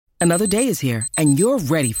Another day is here, and you're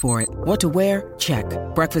ready for it. What to wear? Check.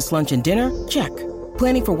 Breakfast, lunch, and dinner? Check.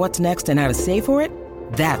 Planning for what's next and how to save for it?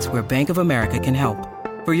 That's where Bank of America can help.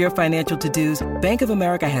 For your financial to-dos, Bank of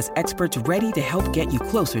America has experts ready to help get you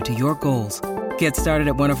closer to your goals. Get started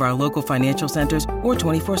at one of our local financial centers or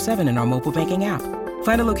 24/7 in our mobile banking app.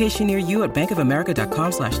 Find a location near you at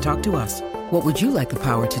bankofamerica.com/talktous. What would you like the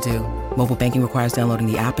power to do? Mobile banking requires downloading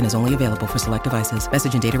the app and is only available for select devices.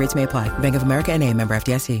 Message and data rates may apply. Bank of America N.A., member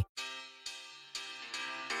FDIC.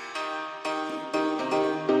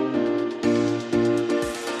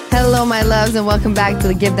 Hello, my loves, and welcome back to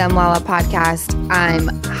the Give Them Lala podcast. I'm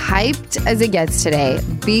hyped as it gets today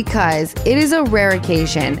because it is a rare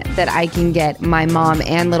occasion that I can get my mom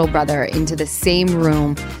and little brother into the same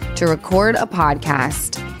room to record a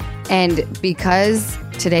podcast. And because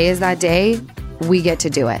today is that day, we get to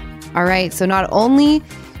do it. All right. So not only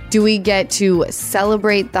do we get to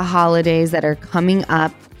celebrate the holidays that are coming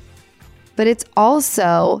up, but it's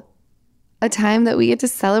also a time that we get to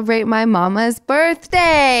celebrate my mama's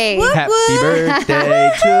birthday. Happy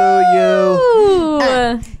birthday to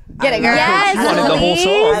you. Get it, girl. Yes, She wanted the whole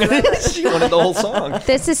song. She wanted the whole song.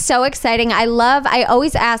 This is so exciting. I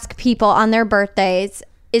always ask people on their birthdays,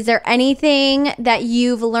 is there anything that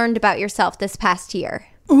you've learned about yourself this past year?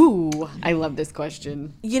 Ooh, I love this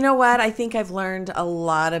question. You know what? I think I've learned a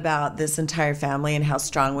lot about this entire family and how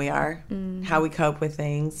strong we are, how we cope with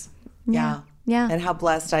things. Yeah. And how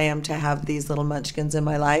blessed I am to have these little munchkins in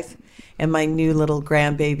my life and my new little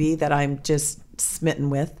grandbaby that I'm just smitten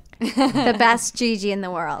with. The best Gigi in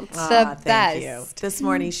the world. Thank you. This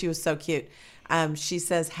morning she was so cute. She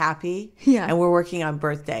says happy, and we're working on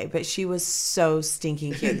birthday, but she was so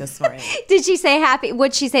stinking cute this morning. Did she say happy?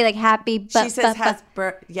 Would she say like happy? She says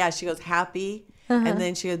she goes happy, and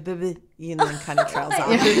then she goes and then kind of trails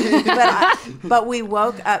off. But we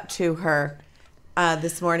woke up to her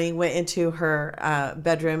this morning, went into her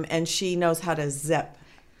bedroom, and she knows how to zip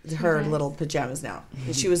her little pajamas now.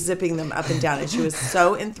 And she was zipping them up and down, and she was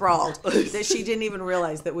so enthralled that she didn't even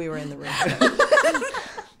realize that we were in the room.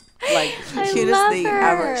 Like, cutest thing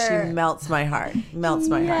ever. She melts my heart. Melts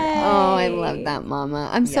my heart. Oh, I love that, Mama.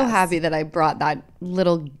 I'm so happy that I brought that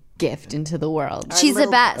little gift into the world. She's the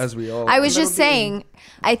best. As we all I was just saying,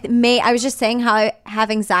 I was just saying how I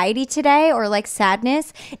have anxiety today or like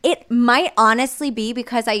sadness. It might honestly be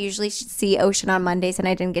because I usually see Ocean on Mondays and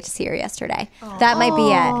I didn't get to see her yesterday. That might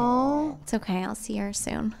be it. It's okay. I'll see her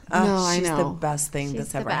soon. She's the best thing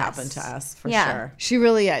that's ever happened to us, for sure. She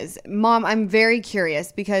really is. Mom, I'm very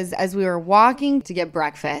curious because as we were walking to get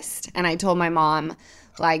breakfast and I told my mom,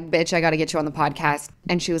 like, bitch, I got to get you on the podcast.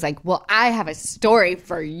 And she was like, well, I have a story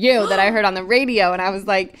for you that I heard on the radio. And I was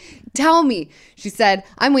like, tell me. She said,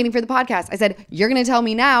 I'm waiting for the podcast. I said, you're going to tell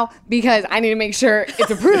me now because I need to make sure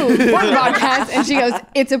it's approved for the podcast. And she goes,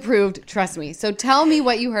 it's approved. Trust me. So tell me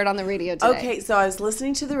what you heard on the radio today. Okay, so I was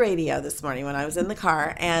listening to the radio this morning when I was in the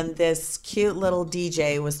car, and this cute little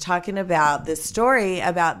DJ was talking about this story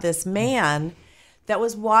about this man that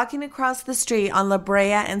was walking across the street on La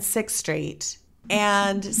Brea and 6th Street.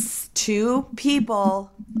 And two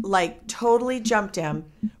people like totally jumped him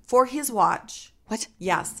for his watch. What?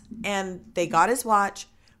 Yes. And they got his watch,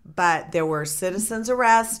 but there were citizen's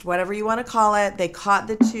arrest, whatever you want to call it. They caught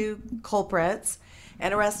the two culprits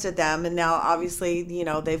and arrested them. And now obviously,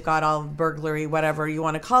 they've got all burglary, whatever you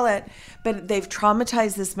want to call it. But they've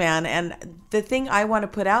traumatized this man. And the thing I want to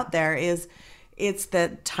put out there is it's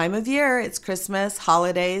the time of year. It's Christmas,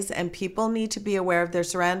 holidays, and people need to be aware of their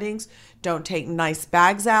surroundings. Don't take nice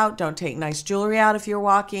bags out. Don't take nice jewelry out if you're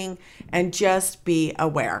walking, and just be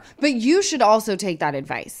aware. But you should also take that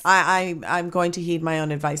advice. I'm going to heed my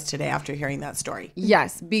own advice today after hearing that story.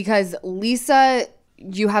 Yes, because Lisa,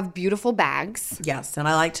 you have beautiful bags. Yes, and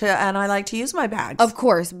I like to use my bags. Of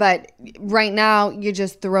course, but right now you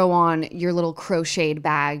just throw on your little crocheted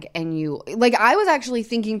bag and you I was actually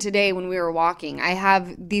thinking today when we were walking, I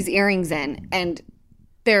have these earrings in and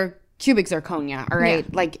they're cubic zirconia, all right?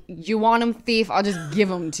 Yeah. Like, you want them, thief, I'll just give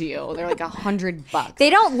them to you. They're like $100. They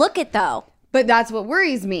don't look it though. But that's what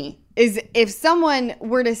worries me, is if someone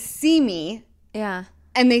were to see me and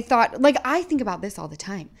they thought, I think about this all the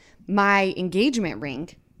time. My engagement ring,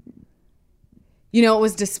 it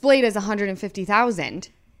was displayed as $150,000.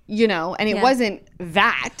 And it wasn't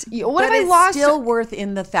that. What if I lost? It's still worth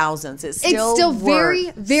in the thousands. It's still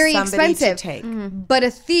very, very expensive. To take. Mm-hmm. But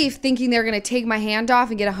a thief thinking they're going to take my hand off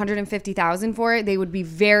and get $150,000 for it, they would be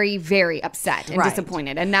very, very upset and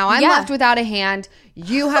disappointed. And now I'm left without a hand.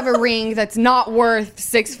 You have a ring that's not worth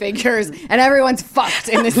 6 figures, and everyone's fucked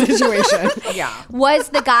in this situation. Was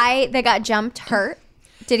the guy that got jumped hurt?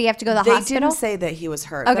 Did he have to go to the They hospital? didn't say that he was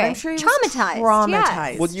hurt. But Okay. I'm sure he Traumatized, was yeah.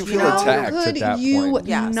 traumatized. Well, you you feel know? attacked at Could that you point.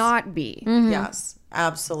 Yes. not be? Yes,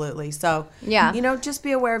 absolutely. So, Yeah. just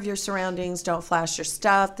be aware of your surroundings. Don't flash your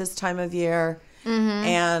stuff this time of year.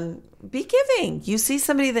 And be giving. You see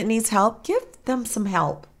somebody that needs help, give them some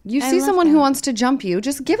help. You see someone who wants to jump you,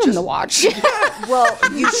 just give them the watch. Well,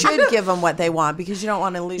 you should give them what they want because you don't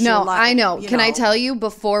want to lose your No, life. I know. Can I tell you,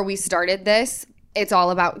 before we started this, it's all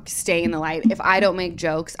about staying in the light. If I don't make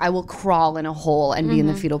jokes, I will crawl in a hole and be in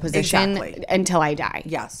the fetal position Exactly. until I die.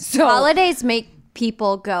 Yes. So Holidays make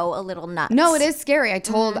people go a little nuts. no, it is scary. I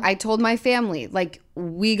told my family, like,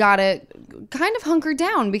 we gotta kind of hunker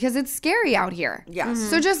down because it's scary out here. Yes.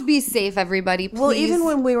 So just be safe, everybody. Please. Well, even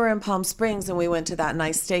when we were in Palm Springs and we went to that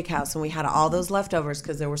nice steakhouse and we had all those leftovers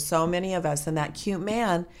because there were so many of us, and that cute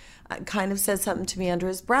man kind of said something to me under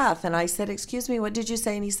his breath. And I said, "Excuse me, what did you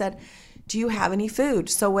say?" And he said, "Do you have any food?"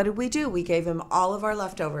 So what did we do? We gave him all of our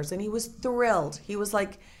leftovers, and he was thrilled. He was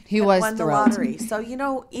like, He had was won the thrilled. lottery. So,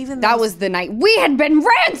 even that those- was the night we had been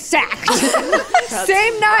ransacked.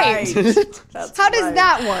 Same night. right. That's How does right.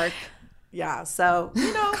 that work? Yeah, so,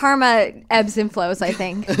 Karma ebbs and flows, I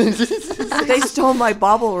think. they stole my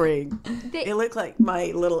bauble ring. It looked like my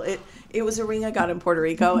little it was a ring I got in Puerto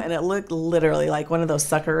Rico, and it looked literally like one of those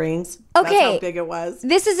sucker rings. That's Okay. how big it was.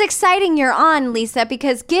 This is exciting you're on, Lisa,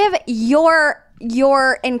 because give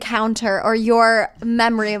your encounter or your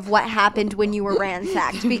memory of what happened when you were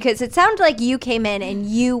ransacked, because it sounded like you came in and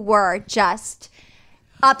you were just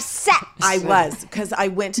upset. I was, because I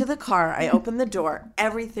went to the car, I opened the door,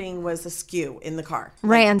 everything was askew in the car.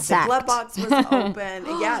 Like, Ransacked. the glove box was open.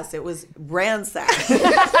 Yes, it was ransacked.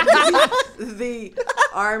 the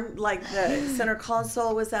arm, like the center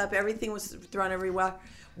console was up, everything was thrown everywhere.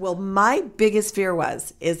 Well, my biggest fear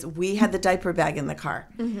is we had the diaper bag in the car.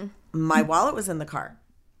 My wallet was in the car.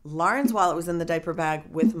 Lauren's wallet was in the diaper bag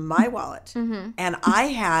with my wallet. And I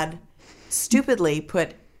had stupidly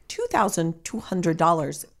put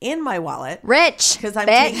 $2,200 in my wallet. Rich, Because I'm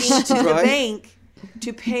bitch. taking it to the bank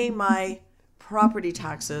to pay my property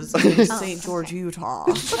taxes in St. George, Utah.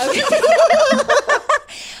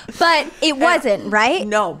 But it wasn't, right?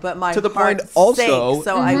 No, but my To the point, heart also, sank,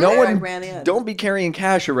 so I ran in. don't be carrying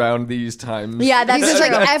cash around these times. Yeah, that's He's just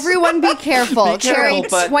true. like, everyone be careful. Carry careful,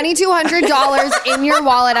 but- $2,200 in your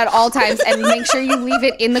wallet at all times and make sure you leave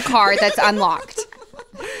it in the car that's unlocked.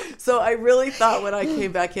 So I really thought when I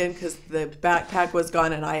came back in, because the backpack was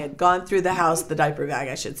gone and I had gone through the house, the diaper bag,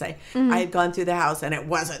 I should say. I had gone through the house and it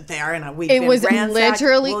wasn't there. And It was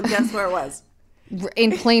literally- Well, guess where it was?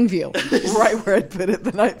 In plain view. Right where I put it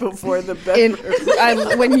the night before the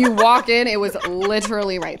bedroom. When you walk in, it was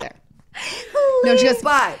literally right there. No, she goes,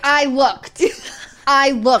 But- I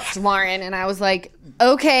looked, Lauren, and I was like,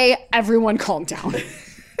 okay, everyone calm down.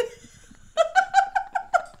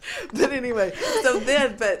 But anyway,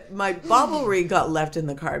 but my bauble ring got left in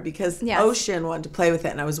the car because Yes. Ocean wanted to play with it,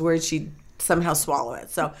 and I was worried she'd somehow swallow it.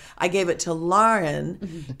 So I gave it to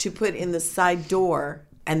Lauren to put in the side door,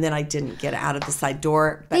 and then I didn't get it out of the side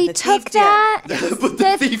door. But They the took thief did. that.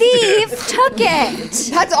 The thief took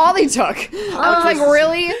it. That's all they took. I was like,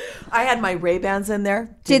 really? I had my Ray-Bans in there.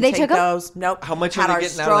 Did Didn't they take took 'em? those? Nope. How much Had are our they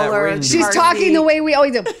getting out of that stroller, ring? She's car talking seat. the way we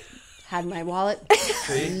always do. Had my wallet.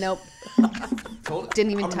 Nope.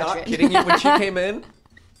 Didn't even I'm touch not it. kidding you. When she came in,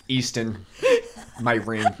 Easton, my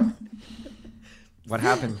ring. What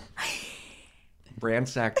happened?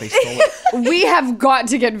 Ransacked. They stole it. We have got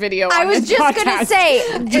to get video. I on was this just going podcast. to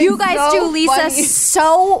say, you guys so do Lisa funny.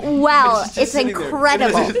 so well. She's just It's sitting there.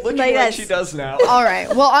 incredible. Looking Like like this. she does now. All right.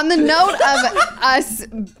 Well, on the note of us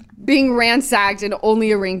being ransacked and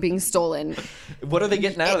only a ring being stolen, What are they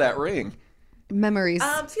getting out of that ring? memories.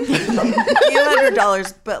 Few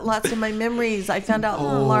 $100, but lots of my memories. I found out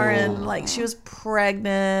Lauren, she was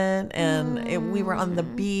pregnant, and we were on the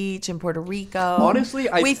beach in Puerto Rico. Honestly,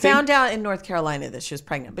 I we think- found out in North Carolina that she was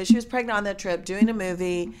pregnant, but she was pregnant on that trip doing a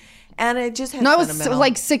movie, and it just had no, I was sentimental.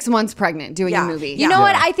 like 6 months pregnant doing Yeah. a movie. You know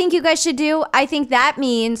what I think you guys should do? I think that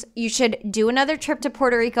means you should do another trip to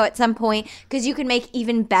Puerto Rico at some point because you can make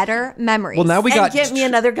even better memories. Well, now we and got get me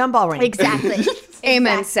another gumball ring. Exactly.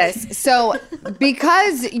 Amen, sis. So,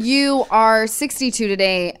 because you are 62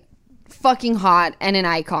 today, fucking hot and an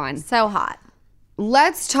icon, So hot.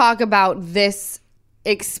 let's talk about this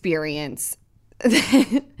experience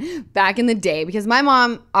back in the day. Because my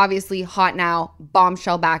mom, obviously hot now,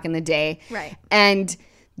 bombshell back in the day. Right. And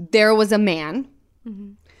there was a man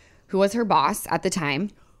who was her boss at the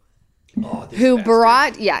time who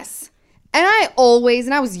brought, yes. And I always,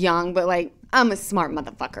 and I was young, but I'm a smart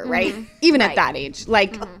motherfucker, right? Even at that age.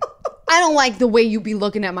 I don't like the way you be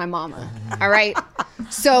looking at my mama. All right.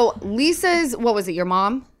 So Lisa's, what was it? Your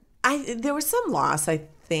mom? There was some loss, I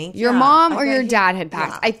think. Your mom or your dad had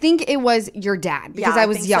passed. Yeah. I think it was your dad because I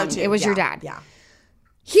was think young. so too. It was your Yeah, dad. Yeah.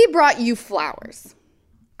 He brought you flowers.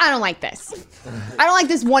 I don't like this. I don't like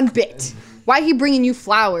this one bit. Why he bringing you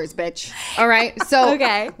flowers, bitch? All right. So,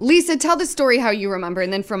 Okay. Lisa, tell the story how you remember,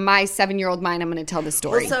 and then from my 7-year-old mind, I'm going to tell the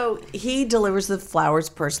story. Well, so he delivers the flowers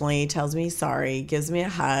personally, tells me sorry, gives me a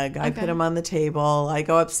hug. I put them on the table. I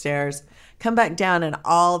go upstairs, come back down, and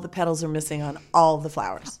all the petals are missing on all the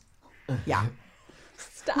flowers. Yeah.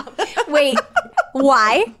 Stop. Wait,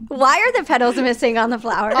 why? Why are the petals missing on the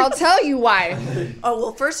flowers? I'll tell you why. Oh,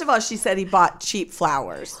 well, first of all, she said he bought cheap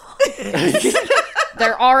flowers.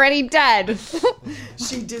 They're already dead.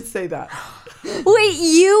 She did say that. Wait,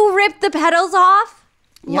 you ripped the petals off?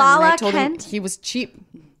 Yeah, and I Lala told him Kent? he was cheap.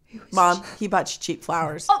 Mom, he bought cheap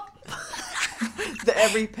flowers.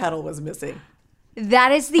 Every petal was missing.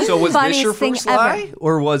 That is the So was funniest this your thing first ever. lie,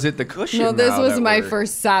 or was it the cushion? No, this now was that my we're-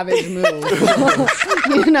 first savage move.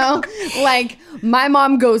 You know? Like, my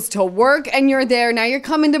mom goes to work and you're there. Now you're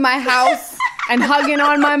coming to my house and hugging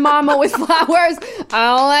on my mama with flowers.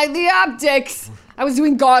 I don't like the optics. I was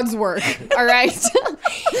doing God's work, all right? That's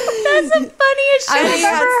the funniest shit He I've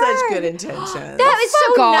had ever such heard. good intentions. That was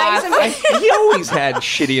so Fuck nice off. of him. He always had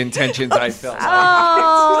shitty intentions, I felt.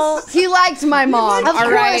 Oh, He liked my mom, of all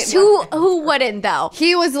course. right? Who wouldn't though?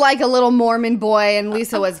 He was like a little Mormon boy, and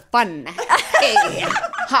Lisa was fun. Hey,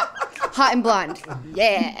 hot and blonde.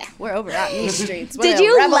 Yeah, we're over out in these streets. We're Did the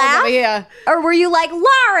you rebels laugh? over here. Or were you like,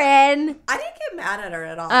 Lauren? I didn't get mad at her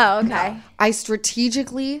at all. Oh, okay. I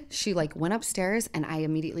strategically, she like went upstairs, and I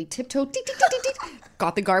immediately tiptoed, tick, tick, tick, tick, tick,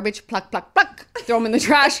 got the garbage, pluck, pluck, pluck, throw them in the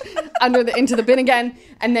trash, into the bin again,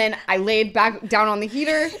 and then I laid back down on the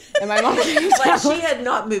heater, and my mom came Like down. she had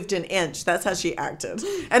not moved an inch. That's how she acted.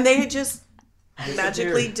 And they had just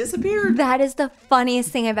magically disappeared. That is the funniest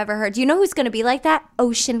thing I've ever heard. Do you know who's going to be like that?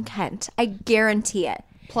 Ocean Kent. I guarantee it.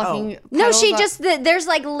 Plucking No, petals she up. just there's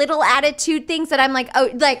like little attitude things that I'm like, oh,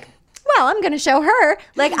 like, well, I'm going to show her.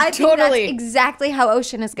 Like, I think Totally. that's exactly how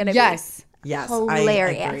Ocean is going to Yes. Yes,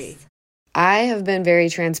 Hilarious. I agree. I have been very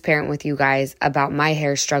transparent with you guys about my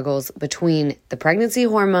hair struggles between the pregnancy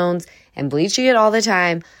hormones and bleaching it all the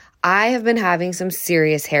time. I have been having some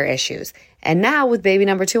serious hair issues. And now with baby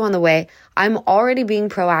number 2 on the way, I'm already being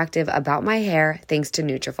proactive about my hair thanks to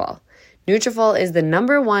Nutrafol. Nutrafol is the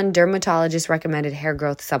 #1 dermatologist recommended hair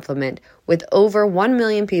growth supplement with over 1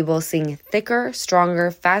 million people seeing thicker, stronger,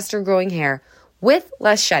 faster growing hair with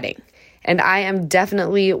less shedding. And I am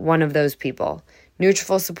definitely one of those people.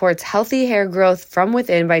 Nutrafol supports healthy hair growth from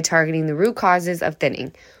within by targeting the root causes of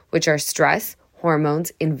thinning, which are stress,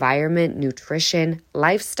 hormones, environment, nutrition,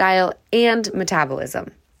 lifestyle, and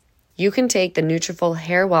metabolism. You can take the Nutrafol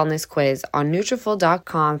Hair Wellness Quiz on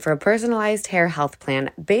Nutrafol.com for a personalized hair health plan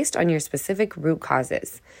based on your specific root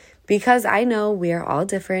causes. Because I know we are all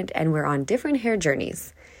different and we're on different hair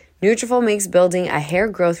journeys. Nutrafol makes building a hair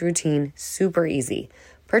growth routine super easy.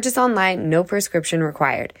 Purchase online, no prescription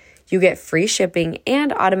required. You get free shipping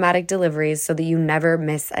and automatic deliveries so that you never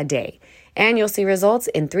miss a day. And you'll see results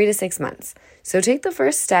in 3 to 6 months. So take the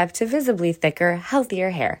first step to visibly thicker,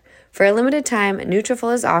 healthier hair. For a limited time,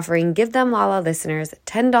 Nutrafol is offering Give Them Lala listeners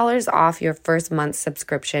 $10 off your first month's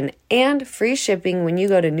subscription and free shipping when you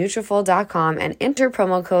go to Nutrafol.com and enter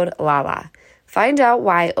promo code LALA. Find out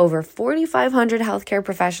why over 4,500 healthcare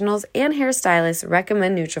professionals and hairstylists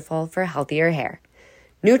recommend Nutrafol for healthier hair.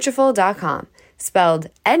 Nutrafol.com, spelled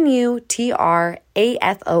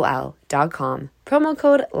Nutrafol.com, promo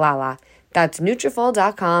code LALA. That's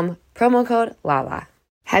Nutrafol.com, promo code LALA.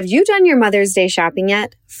 Have you done your Mother's Day shopping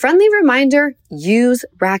yet? Friendly reminder, use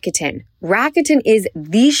Rakuten. Rakuten is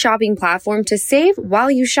the shopping platform to save while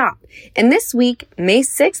you shop. And this week, May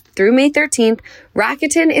 6th through May 13th,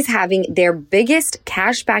 Rakuten is having their biggest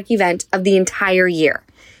cashback event of the entire year.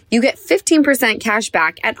 You get 15% cash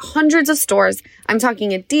back at hundreds of stores. I'm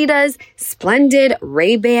talking Adidas, Splendid,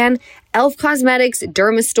 Ray-Ban, Elf Cosmetics,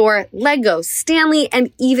 Dermastore, Lego, Stanley,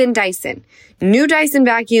 and even Dyson. New Dyson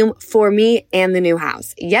vacuum for me and the new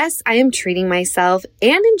house. Yes, I am treating myself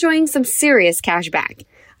and enjoying some serious cash back.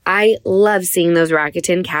 I love seeing those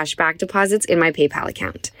Rakuten cashback deposits in my PayPal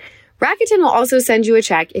account. Rakuten will also send you a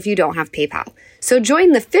check if you don't have PayPal. So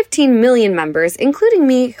join the 15 million members, including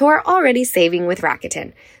me, who are already saving with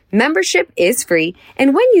Rakuten. Membership is free,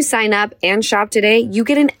 and when you sign up and shop today, you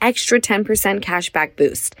get an extra 10% cashback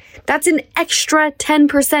boost. That's an extra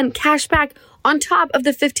 10% cashback on top of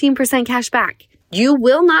the 15% cashback. You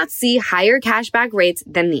will not see higher cashback rates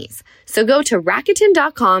than these. So go to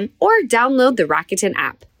Rakuten.com or download the Rakuten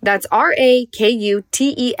app. That's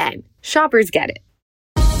RAKUTEN. Shoppers get it.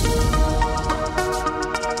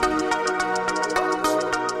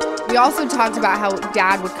 We also talked about how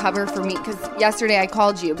Dad would cover for me because yesterday I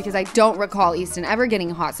called you because I don't recall Easton ever getting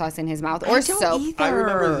hot sauce in his mouth or soap. I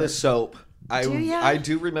remember the soap. I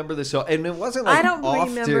do remember the soap, and it wasn't like I don't often.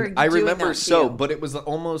 remember I doing remember that to soap, you. but it was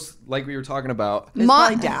almost like we were talking about. It's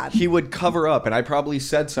my dad. He would cover up, and I probably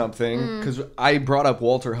said something because I brought up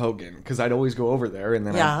Walter Hogan because I'd always go over there and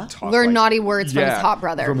then I'd talk learn like, naughty words from his hot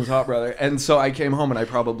brother. From his hot brother, and so I came home and I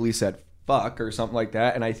probably said fuck or something like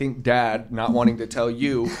that, and I think Dad, not wanting to tell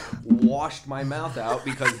you, washed my mouth out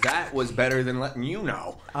because that was better than letting you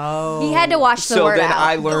know. Oh. He had to wash the So word then out.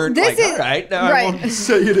 I learned, This is- all right, now I right. won't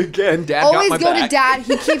say it again. Dad Always got my go back. to Dad.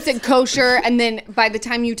 He keeps it kosher, and then by the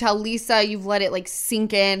time you tell Lisa, you've let it like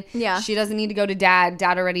sink in. Yeah. She doesn't need to go to Dad.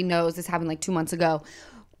 Dad already knows. This happened like 2 months ago.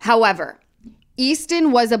 However,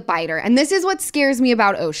 Easton was a biter, and this is what scares me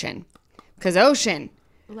about Ocean. Because Ocean,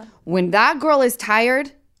 when that girl is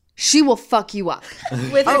tired, she will fuck you up.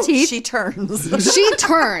 With her teeth. She turns. She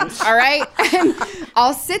turns, all right? And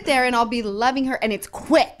I'll sit there and I'll be loving her, and it's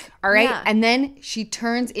quick, all right? Yeah. And then she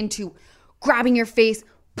turns into grabbing your face,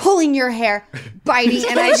 pulling your hair, biting,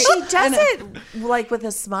 and She does it like with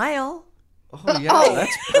a smile. Oh, yeah,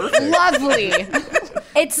 that's perfect. lovely.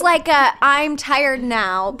 It's like I'm tired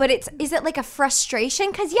now, but is it like a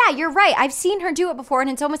frustration? Because yeah, you're right. I've seen her do it before, and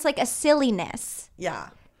it's almost like a silliness. Yeah.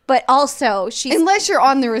 But also, she's Unless you're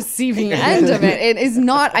on the receiving end of it, it is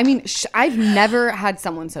not. I mean, I've never had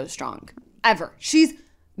someone so strong, ever. She's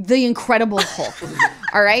the Incredible Hulk,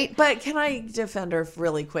 all right? But can I defend her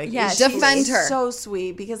really quick? Yes, She's defend her. So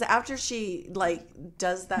sweet because after she like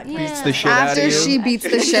does that, Beats the shit out of After you. she beats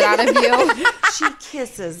the shit out of you. she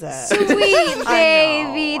kisses it. sweet,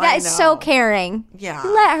 baby. I That is so know. caring. Yeah.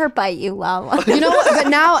 Let her bite you, Lala. You know what? But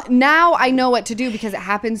now I know what to do because it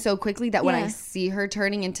happens so quickly that when I Yeah. see her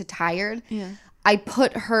turning into tired, I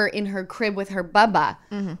put her in her crib with her bubba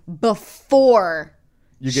before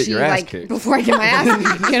You get she, your ass like, kicked. before I get my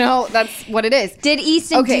ass kicked. You know, that's what it is. Did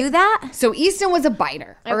Easton do that? So Easton was a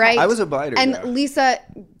biter, all right? I was a biter, And yeah. Lisa,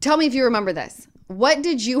 tell me if you remember this. What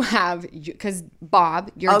did you have? Because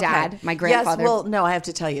Bob, your dad, my grandfather. Yes, well, no, I have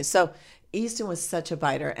to tell you. So Easton was such a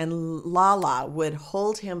biter, and Lala would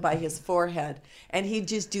hold him by his forehead, and he'd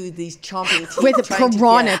just do these chomping teeth With a trying to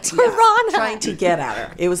piranha get- teeth. yeah, trying to get at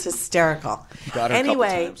her. It was hysterical. Got her a couple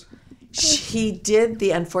Anyway, times. he did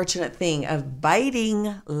the unfortunate thing of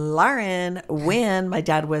biting Lauren when my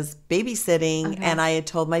dad was babysitting, and I had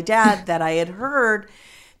told my dad that I had heard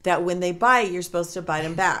that when they bite, you're supposed to bite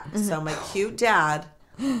them back. So my cute dad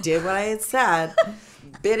did what I had said,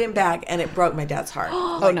 bit him back, and it broke my dad's heart.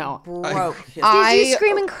 Oh, no. Broke his Did you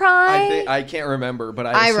scream and cry? I can't remember, but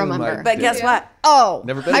I assume remember. But did. guess what? Oh,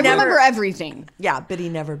 Never bit I again? remember everything. Yeah, but he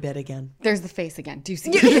never bit again. There's the face again. Do you see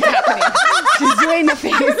what's happening? She's doing the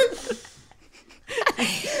face.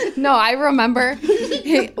 No, I remember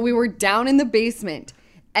we were down in the basement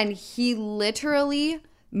and he literally,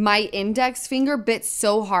 my index finger bit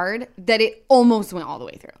so hard that it almost went all the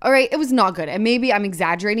way through. All right, it was not good. And maybe I'm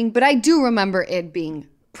exaggerating, but I do remember it being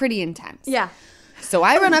pretty intense. Yeah. So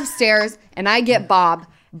I run upstairs and I get Bob.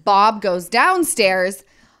 Bob goes downstairs.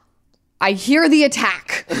 I hear the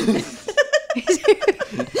attack.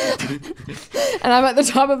 And I'm at the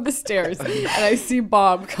top of the stairs and I see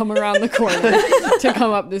Bob come around the corner to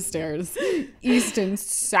come up the stairs. Easton's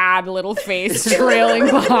sad little face trailing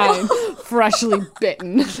behind, freshly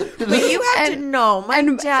bitten. But you have to know, my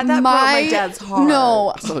dad, that broke my dad's heart.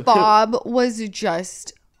 No, Bob was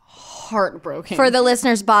just heartbroken. For the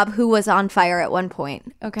listeners, Bob, who was on fire at one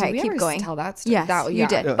point. Okay, Did we keep ever going. tell that story? Yes, That- you yeah.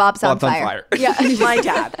 did. Yeah. Bob's on Bob's on fire. fire. Yeah. My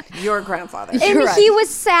dad, your grandfather. And You're right. he was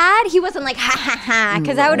sad. He wasn't like, ha ha ha,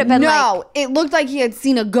 because I would have been No, it looked like he had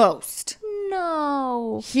seen a ghost. like,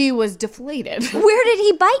 no. He was deflated. Where did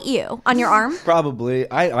he bite you? On your arm?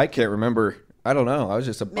 Probably. I can't remember. I don't know. I was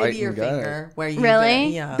just a Maybe biting your guy. finger where you Really?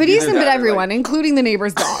 bit, yeah. But Easton that bit or, everyone, including the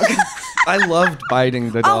neighbor's dog. I loved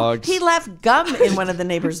biting the Oh, dogs. he left gum in one of the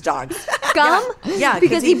neighbor's dogs. Gum? Yeah,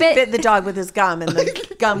 Because he bit- the dog with his gum, and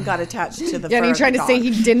the gum got attached to the. Yeah, and fur he of tried the to say dog.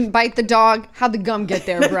 he didn't bite the dog. How'd the gum get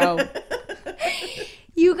there, bro?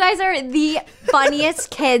 You guys are the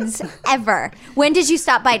funniest kids ever. When did you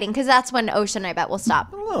stop biting? Because that's when Ocean, I bet, will stop.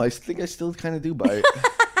 I don't know. I think I still kind of do bite.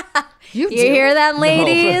 You You hear that,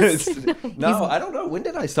 ladies? No, I don't know. When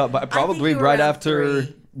did I stop? But probably you were right around after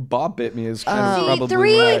 3. Bob bit me is kind of See, probably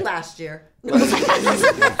 3 right. last year.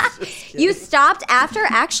 You stopped after?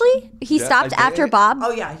 Actually, he Yeah, stopped I after did. Bob.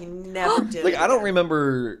 Oh yeah, he never did. Like I don't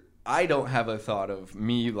remember. I don't have a thought of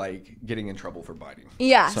me like getting in trouble for biting.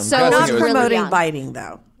 Yeah, I'm so guessing not it was- promoting young. biting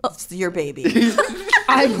though. It's your baby.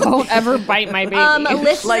 I won't ever bite my baby.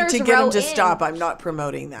 Listeners Like, to get him wrote to in. stop, I'm not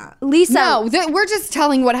promoting that. Lisa. No, we're just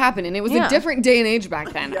telling what happened, and it was Yeah. a different day and age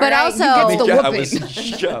back then. But all right? also- You get the I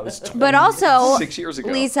whooping. was 20, But also, 6 years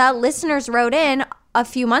ago. Lisa, listeners wrote in a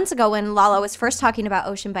few months ago when Lala was first talking about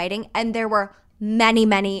ocean biting, and there were many,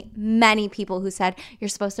 many, many people who said you're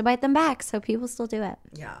supposed to bite them back. So people still do it.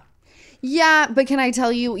 Yeah. Yeah, but can I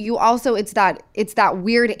tell you, you also it's that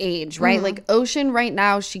weird age, right? Mm-hmm. Like Ocean right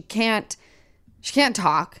now, she can't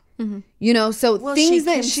talk. Mm-hmm. You know, so Well, things she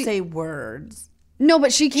that can she say words. no,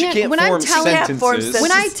 but she can't. can't when I'm form telling sentences.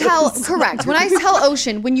 when I tell correct, when I tell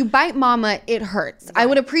Ocean, when you bite Mama, it hurts. I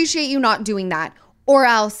would appreciate you not doing that, or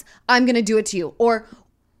else I'm gonna do it to you, or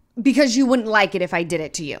because you wouldn't like it if I did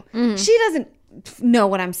it to you. She doesn't know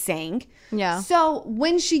what I'm saying. Yeah. So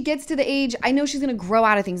when she gets to the age, I know she's gonna grow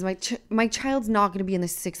out of things. My child's not gonna be in the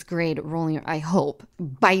 6th grade rolling. I hope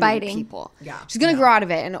biting people. Yeah. She's gonna grow out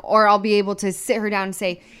of it, or I'll be able to sit her down and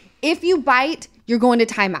say, if you bite, you're going to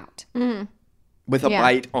timeout. With a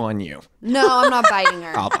bite on you. No, I'm not biting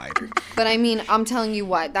her. I'll bite her. But I mean, I'm telling you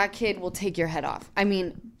what, that kid will take your head off. I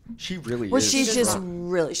mean, She really Well, is. she's just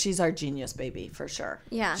really, she's our genius baby for sure.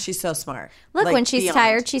 Yeah. She's so smart. Look, Like, when she's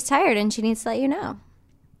beyond. tired, and she needs to let you know.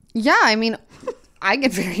 yeah, I mean, I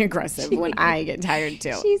get very aggressive when I get tired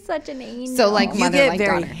too. She's such an angel. So like You mother, get like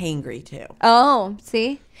very daughter. hangry too. Oh,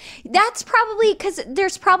 see? That's probably because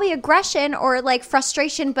there's probably aggression or like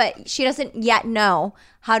frustration, but she doesn't yet know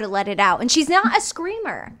how to let it out. And she's not a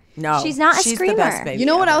screamer. No, She's not a she's screamer. the best baby. You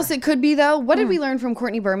know what ever. else it could be though? What did we learn from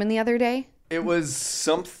Courtney Berman the other day? It was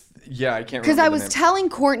something. Yeah, I can't remember. Because I the was name. telling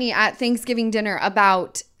Courtney at Thanksgiving dinner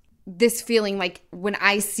about this feeling like when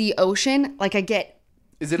I see Ocean, like I get.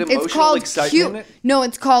 Is it It's emotional called excitement? cute. No,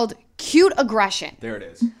 it's called cute aggression. There it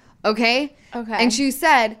is. Okay? Okay. And she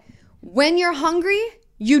said, when you're hungry,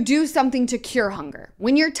 you do something to cure hunger.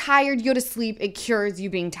 When you're tired, you go to sleep, it cures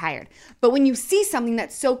you being tired. But when you see something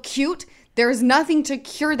that's so cute, there's nothing to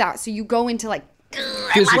cure that. So you go into like,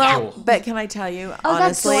 Physical. Well, but can I tell you, that's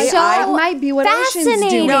honestly, so that might be what Ocean's doing.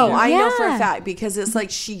 fascinating. No, I know for Yeah. a fact because it's like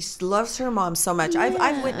she loves her mom so much.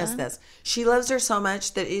 I've witnessed this. She loves her so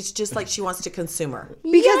much that it's just like she wants to consume her.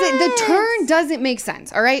 because the turn doesn't make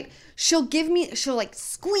sense, all right? She'll like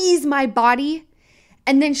squeeze my body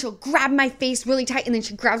and then she'll grab my face really tight and then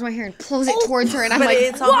she grabs my hair and pulls it towards her and I'm But like,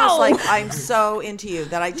 it's whoa! almost like I'm so into you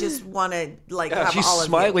that I just want to like Yeah, have she's all of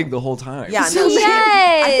smiling you. the whole time. Yeah, no,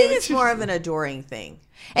 Yes. I think it's more of an adoring thing.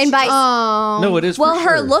 And by No, it is. well, for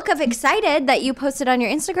her sure. look of excited that you posted on your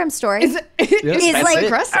Instagram story is That's like it.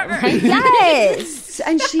 aggressive, right? yes.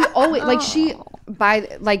 And she always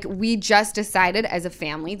we just decided as a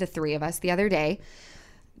family, the three of us the other day,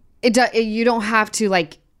 you don't have to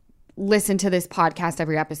like listen to this podcast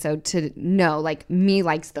every episode to know like me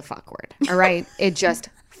likes the fuck word. All right. It just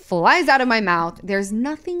flies out of my mouth. There's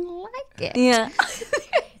nothing like it. Yeah.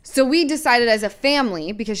 So we decided as a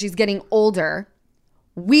family, because she's getting older,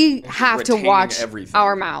 we have to retaining watch everything.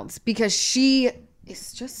 our mouths because she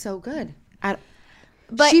is just so good at.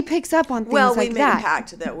 But- she picks up on things Well, like we made that. a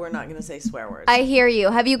pact that we're not going to say swear words. I hear you.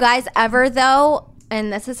 Have you guys ever though,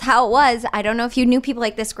 and this is how it was, I don't know if you knew people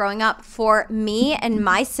like this growing up, for me and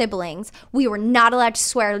my siblings, we were not allowed to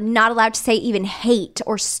swear, not allowed to say even hate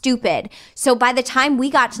or stupid. So by the time we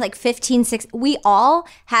got to like 15, 16, we all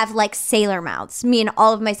have like sailor mouths, me and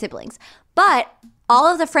all of my siblings. But all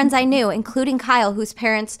of the friends I knew, including Kyle, whose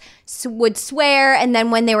parents would swear, and then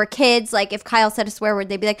when they were kids, like if Kyle said a swear word,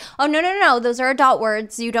 they'd be like, oh, no, those are adult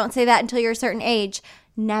words. You don't say that until you're a certain age.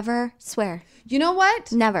 Never swear. You know what?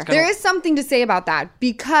 Never. There is something to say about that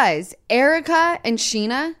because Erica and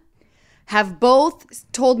Sheena have both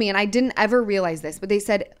told me, and I didn't ever realize this, but they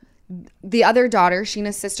said the other daughter,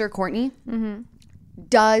 Sheena's sister, Courtney,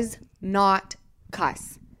 does not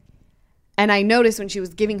cuss. And I noticed when she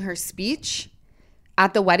was giving her speech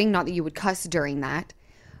at the wedding, not that you would cuss during that,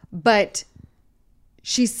 but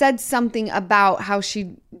she said something about how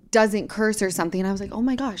she doesn't curse or something. And I was like, oh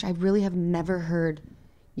my gosh, I really have never heard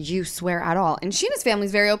you swear at all. And Sheena's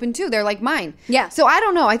family's very open too. They're like mine. Yeah. So I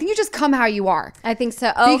don't know. I think you just come how you are. I think so.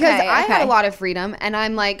 Okay, Because I okay. have a lot of freedom and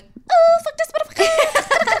I'm like, oh, fuck this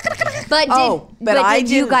motherfucker. But I did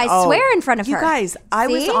you didn't- guys swear in front of you her? guys, I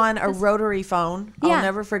was See? on a rotary phone. Yeah. I'll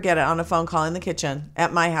never forget it. On a phone call in the kitchen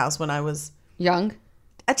at my house when I was Young.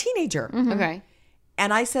 a teenager. Okay.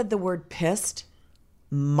 And I said the word pissed.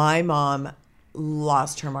 My mom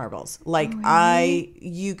lost her marbles. Like I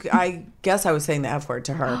guess I was saying the F word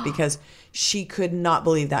to her because she could not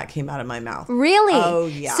believe that came out of my mouth. Really? Oh,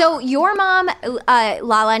 yeah. So your mom,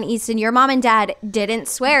 Lala and Easton, your mom and dad didn't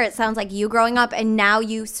swear. It sounds like you growing up, and now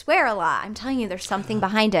you swear a lot. I'm telling you, there's something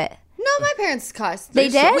behind it. No, my parents cussed. They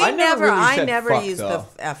did? I never fuck, used though.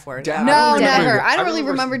 the F word. Dad- No, I don't never. I don't really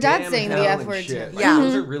remember remember Dad damn saying the hell F and word shit. too. Like, Yeah.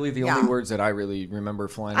 those are really the only words that I really remember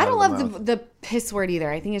flying I out don't of love the mouth. the piss word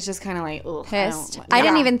either. I think it's just kind of like, ugh. Pissed. don't- I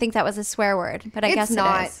didn't Yeah. even think that was a swear word, but I It's guess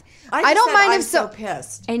not. it is. I don't said, mind I'm if so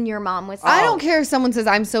pissed. And your mom was. I don't care if someone says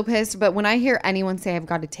I'm so pissed, but when I hear anyone say I've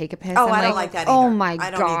got to take a piss, Oh, I'm I don't like that either. Oh my I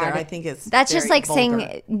don't God. either. I think it's That's just very like vulgar.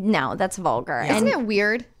 saying no. That's vulgar. Isn't And it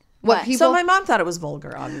weird? What? People So my mom thought it was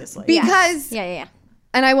vulgar, obviously. because yeah.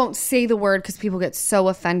 and I won't say the word because people get so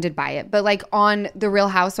offended by it. But like on the Real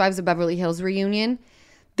Housewives of Beverly Hills reunion,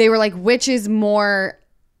 they were like, which is more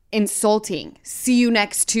insulting? See you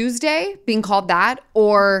next Tuesday, being called that,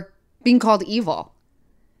 or being called evil?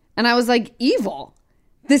 And I was like, evil.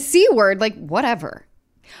 The C word, like whatever.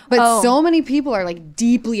 But so many people are like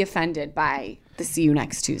deeply offended by the see you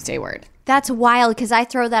next Tuesday word. That's wild because I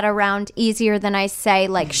throw that around easier than I say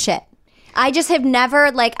like shit. I just have never,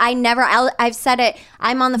 I've said it.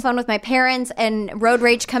 I'm on the phone with my parents and road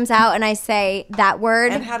rage comes out and I say that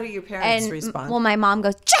word. And how do your parents respond? Well, my mom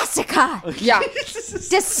goes, Jessica! Yeah.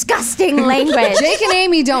 Disgusting language. Jake and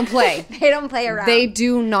Amy don't play. They don't play around. They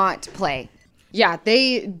do not play. Yeah,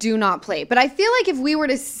 they do not play. But I feel like if we were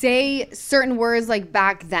to say certain words like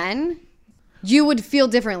back then, you would feel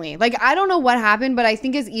differently. Like, I don't know what happened, but I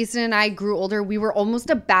think as Easton and I grew older, we were almost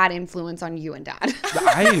a bad influence on you and Dad.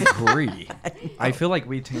 I agree. I feel like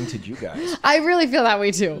we tainted you guys. I really feel that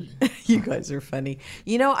way too. You guys are funny.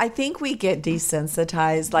 You know, I think we get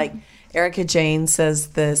desensitized. Like Erica Jane says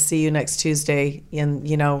the see you next Tuesday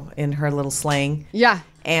in her little slang. Yeah.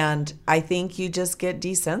 And I think you just get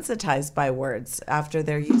desensitized by words after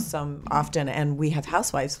they're used so often. And we have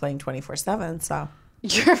housewives playing 24/7, so.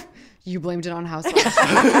 You blamed it on Housewives.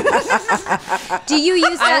 Do you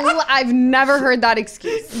use that? I've never heard that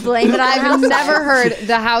excuse. Blame it on I've Housewives. never heard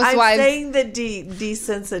the I'm Housewives. saying the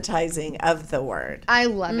desensitizing of the word. I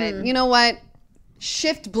love it. You know what?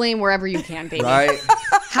 Shift blame wherever you can, baby. Right?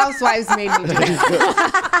 Housewives made me do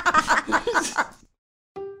it.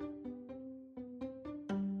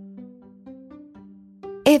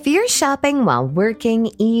 If you're shopping while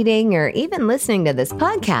working, eating, or even listening to this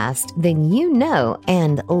podcast, then you know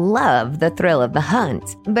and love the thrill of the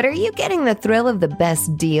hunt. But are you getting the thrill of the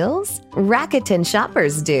best deals? Rakuten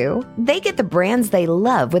shoppers do. They get the brands they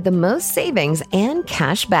love with the most savings and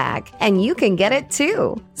cash back. And you can get it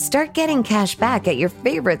too. Start getting cash back at your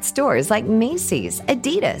favorite stores like Macy's,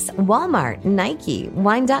 Adidas, Walmart, Nike,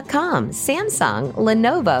 Wine.com, Samsung,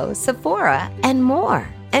 Lenovo, Sephora, and more.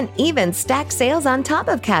 And even stack sales on top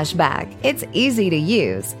of cashback. It's easy to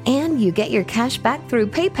use, and you get your cash back through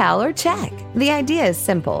PayPal or check. The idea is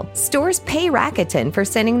simple. Stores pay Rakuten for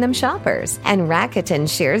sending them shoppers, and Rakuten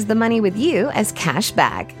shares the money with you as cash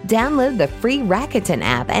back. Download the free Rakuten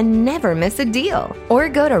app and never miss a deal. Or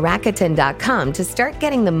go to Rakuten.com to start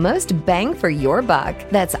getting the most bang for your buck.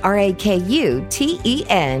 That's RAKUTEN.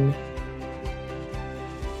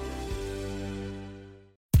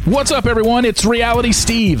 What's up, everyone? It's Reality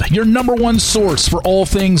Steve, your number one source for all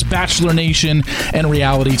things Bachelor Nation and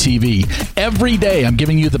reality TV. Every day, I'm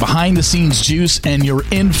giving you the behind-the-scenes juice and your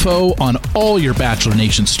info on all your Bachelor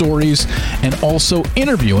Nation stories, and also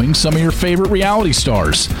interviewing some of your favorite reality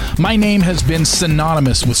stars. My name has been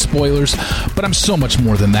synonymous with spoilers, but I'm so much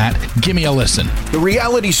more than that. Give me a listen. The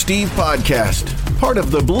Reality Steve Podcast, part of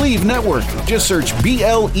the Believe Network. Just search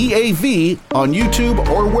BLEAV on YouTube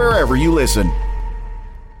or wherever you listen.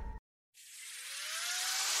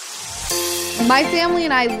 My family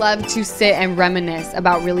and I love to sit and reminisce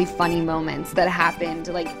about really funny moments that happened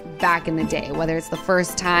like back in the day, whether it's the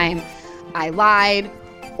first time I lied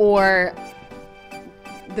or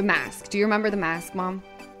the mask. Do you remember the mask, Mom?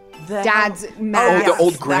 Dad's mask. Oh, the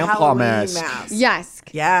old grandpa Halloween mask. Yes.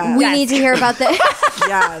 Yeah. We need to hear about the.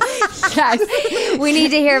 Yes. Yes. We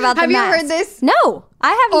need to hear about the Have you mask. heard this? No, I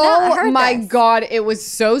have not heard Oh my this. God. It was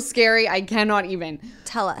so scary. I cannot even.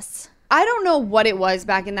 Tell us. I don't know what it was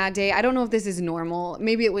back in that day. I don't know if this is normal.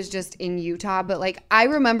 Maybe it was just in Utah, but like I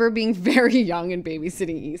remember being very young and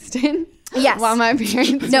babysitting Easton. Yes. While my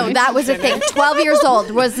parents. No, that was a thing. 12 years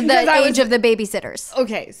old was the Because I age was- of the babysitters.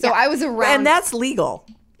 Okay, so I was around. And that's legal.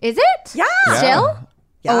 Is it? Yeah. Still?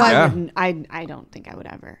 Yeah. Oh, I Yeah. wouldn't. I don't think I would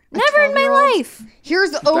ever. Never in my life.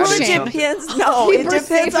 Here's Well, Ocean. it depends. No, it Keep her depends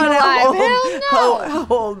safe on and how old, alive. how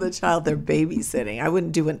old the child they're babysitting. I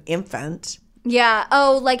wouldn't do an infant. Yeah.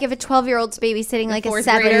 Oh, like if a 12-year-old's babysitting like a fourth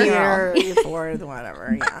grader? 7-year-old. Or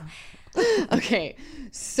whatever. Yeah. Okay,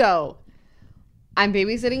 so I'm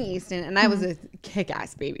babysitting Easton, and I was a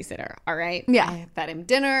kick-ass babysitter. All right. Yeah. I fed him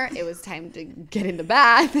dinner. It was time to get in the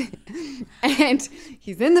bath, and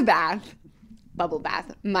he's in the bath, bubble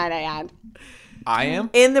bath, might I add. I am?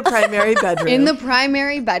 In the primary bedroom. In the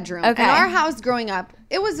primary bedroom. Okay. In our house growing up,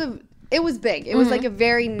 it was big. It was like a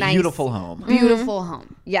very nice, Beautiful home. beautiful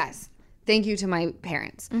home. Yes. Thank you to my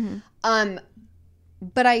parents.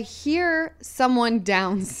 But I hear someone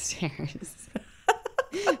downstairs.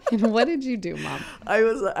 And what did you do, Mom?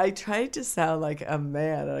 I tried to sound like a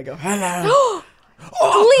man, and I go, hello.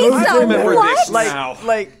 Lisa, what?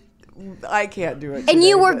 Like, I can't do it. And today,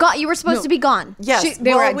 you were but- gone. You were supposed to be gone. Yes,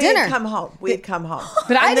 They were at we dinner. had come home. We had come home.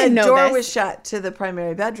 But I And didn't know the door this. was shut to the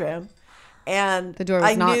primary bedroom, and The door was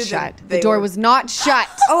I not knew shut. that The they door were- was not shut.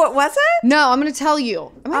 Oh, it wasn't? No, I'm going to tell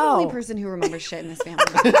you. I'm the Oh. only person who remembers shit in this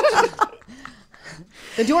family.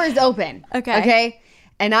 The door is open. Okay. Okay?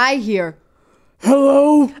 And I hear,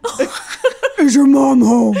 hello? Is your mom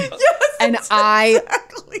home? Yes, and I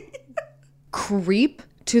creep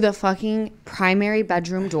to the fucking primary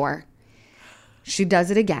bedroom door. She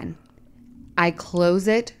does it again. I close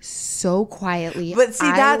it so quietly. But see,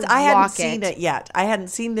 I hadn't lock seen it yet. I hadn't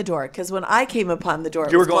seen the door because when I came upon the door,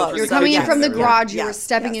 it You were was going closed. through You're the coming in Yes. from the garage. You Yes. were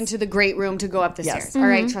stepping Yes. into the great room to go up the Yes. stairs. All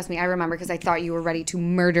right, trust me. I remember because I thought you were ready to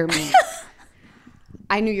murder me.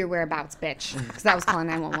 I knew your whereabouts, bitch, because I was calling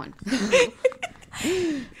 911.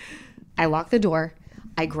 I lock the door.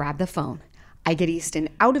 I grab the phone. I get Easton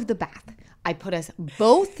out of the bath. I put us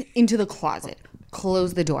both into the closet.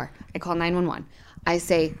 Close the door. I call 911. I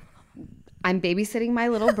say, I'm babysitting my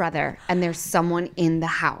little brother, and there's someone in the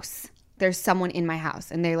house. There's someone in my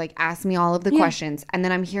house. And they like ask me all of the questions. And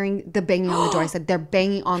then I'm hearing the banging on the door. I said, they're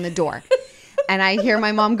banging on the door. And I hear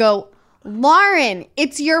my mom go, Lauren,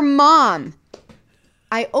 it's your mom.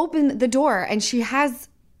 I open the door and she has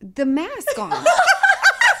the mask on.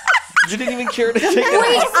 You didn't even care to take it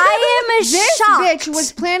Wait, off. I am This shocked. bitch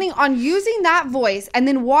was planning on using that voice and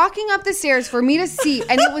then walking up the stairs for me to see.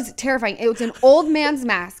 And it was terrifying. It was an old man's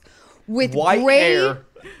mask with White gray hair.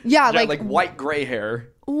 Yeah, Yeah, like white gray hair.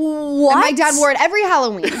 What? and my dad wore it every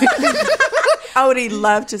Halloween. Oh, and he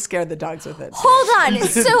loved to scare the dogs with it. Hold on.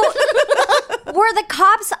 So, were the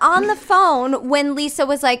cops on the phone when Lisa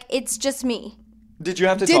was like, "It's just me"? Did you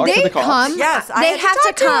have to Did talk to they the cops? come? Yes, I They had have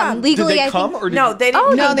talk to come them. legally. Did they I come think. or did No, they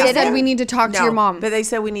didn't. No, come they back said there. we need to talk to your mom. But they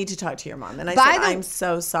said we need to talk to your mom, and I By said the- I'm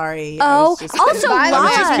so sorry. Oh, I was also By the way,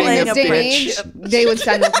 lies. in Playing this a day and bitch. age, they would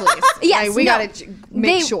send the police. Yes, Like, we no. gotta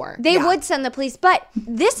make sure. They would send the police, but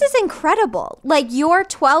this is incredible. Like, you're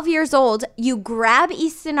 12 years old, you grab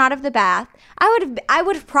Easton out of the bath. I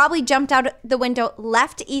would have probably jumped out the window,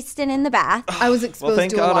 left Easton in the bath. I was exposed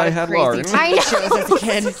thank to God a lot I of had crazy Lauren. TV shows as a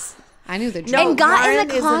kid. I knew the drill. And got in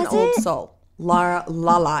the Lauren is an old closet? soul.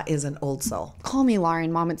 Lala is an old soul. Call me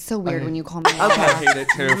Lauren, Mom. It's so weird when you call me I Lauren. hate it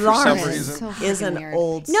too for some Lauren reason. So is fucking an weird.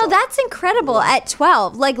 old soul. No, that's incredible at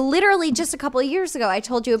 12. Like, literally just a couple of years ago, I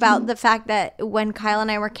told you about the fact that when Kyle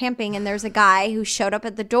and I were camping and there's a guy who showed up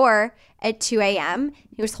at the door at 2 a.m.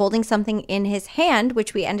 He was holding something in his hand,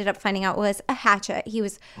 which we ended up finding out was a hatchet. He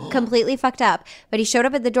was completely fucked up. But he showed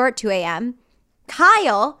up at the door at 2 a.m.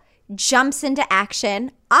 Kyle jumps into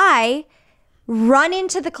action. I run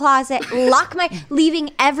into the closet,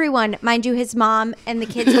 leaving everyone, mind you, his mom and the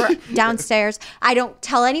kids were downstairs. I don't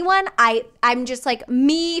tell anyone. I'm just like,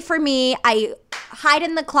 me for me. I hide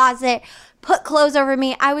in the closet, put clothes over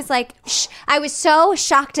me. I was like, I was so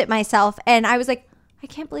shocked at myself. And I was like, I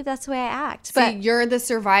can't believe that's the way I act. But See, you're the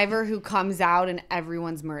survivor who comes out and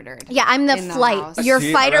everyone's murdered. yeah, I'm the in the flight. house. You're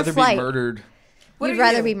See, fight I'd or rather flight. be murdered. You'd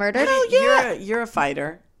rather be murdered? You're a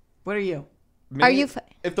fighter. What are you? Me, Are you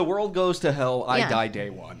if the world goes to hell, I Yeah. die day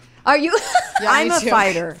one. Are you? I'm me a too.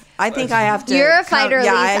 fighter. I think I have to. You're a fighter,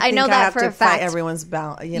 Yeah, Lise. I know think that have for to a fact. Fight everyone's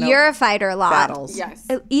You're a fighter a lot. battles. Yes.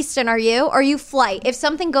 Easton, are you? Or are you flight? If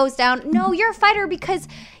something goes down, no, you're a fighter because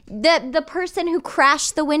the person who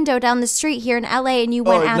crashed the window down the street here in LA and you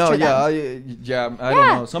went after them. I don't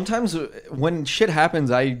know. Sometimes when shit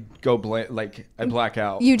happens, I go I black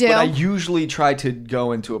out. You do? But I usually try to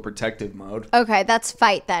go into a protective mode. Okay, that's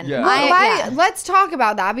fight then. Yeah. Let's talk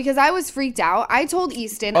about that because I was freaked out. I told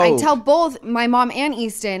Easton, I Oh. tell both my mom and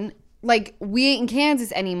Easton, like, we ain't in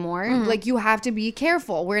Kansas anymore. Like, you have to be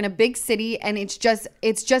careful. We're in a big city and it's just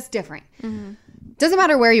different. Doesn't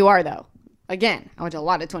matter where you are though. Again, I went to a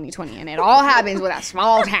lot of 2020 and it all happens with a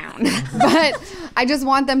small town. But I just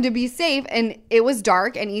want them to be safe. And it was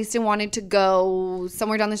dark and Easton wanted to go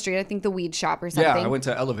somewhere down the street, I think the weed shop or something. Yeah, I went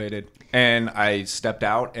to Elevated and I stepped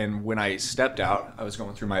out. And when I stepped out, I was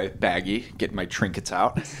going through my baggie, getting my trinkets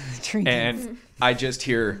out. And I just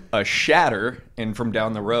hear a shatter. And from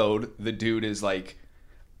down the road, the dude is like,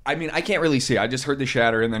 I mean, I can't really see. I just heard the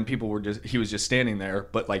shatter and then he was just standing there,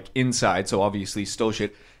 but like inside. So obviously stole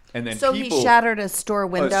shit. And then So people, he shattered a store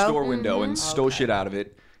window. a store window and stole shit out of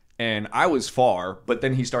it. and I was far, but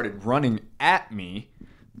then he started running at me,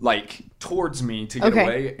 like towards me to get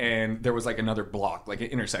away, and there was like another block, like an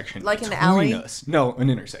intersection, Like an between alley? us. No, an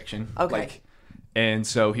intersection. Okay. Like, and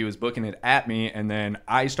so he was booking it at me, and then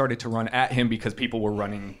I started to run at him because people were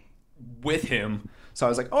running with him. So I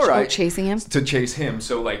was like, all right. chasing him? To chase him.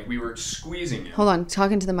 So like we were squeezing him. Hold on,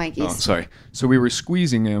 talking to the Mikeys. Oh, sorry. So we were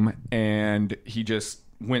squeezing him, and he just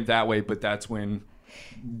went that way, but that's when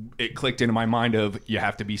it clicked into my mind of you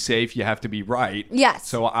have to be safe, you have to be right. Yes.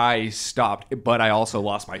 So I stopped, but I also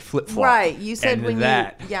lost my flip-flop. Right. You said and when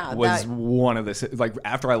that you... Yeah, was that, one of the... Like,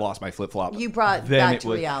 after I lost my flip-flop... You brought then back it to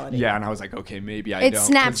was, reality. Yeah, and I was like, okay, maybe I It don't.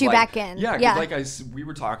 snapped 'Cause, you like, back in. Yeah, Yeah. because we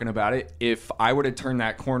were talking about it. If I were to turn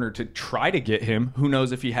that corner to try to get him, who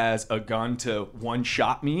knows if he has a gun to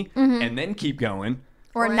one-shot me and then keep going.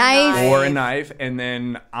 Or a knife. Or a knife, and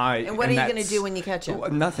then And what are you going to do when you catch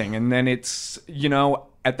him? Nothing. And then it's,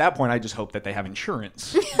 at that point, I just hope that they have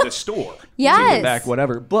insurance, the store. Yes. To get back,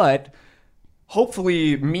 whatever. But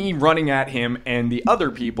hopefully me running at him and the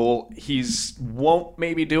other people, won't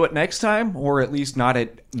maybe do it next time, or at least not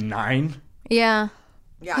at 9. Yeah.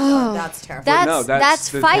 Yeah, no, that's terrifying. That's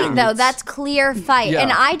the fight thing. though. That's clear fight. Yeah.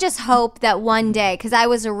 And I just hope that one day, because I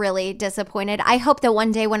was really disappointed. I hope that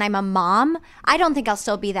one day when I'm a mom, I don't think I'll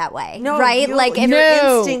still be that way. No, right? like if your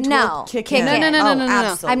instinct no, will kick kick in. in. No.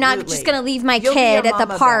 Absolutely. I'm not just gonna leave my You'll be kid a at the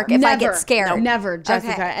mama park bear. if I get scared. Never,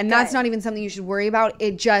 Jessica. Okay, And that's not even something you should worry about.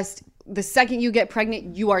 It just, the second you get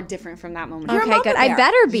pregnant, you are different from that moment. Okay, good. I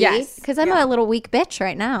better be, Yes. because I'm a little weak bitch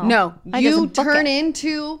right now. No, I you just book turn it.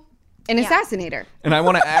 into an assassinator. And I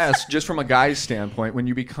want to ask, just from a guy's standpoint, when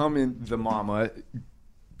you become the mama,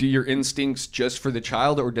 do your instincts just for the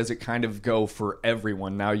child, or does it kind of go for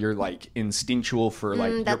everyone? Now you're like instinctual for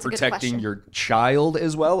like you're that's a good protecting question. your child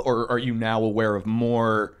as well, or are you now aware of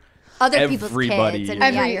more Other people's everybody? kids and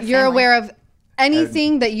yeah, your You're family. aware of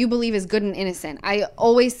anything that you believe is good and innocent. I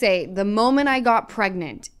always say the moment I got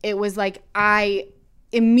pregnant, it was like I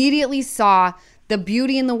immediately saw the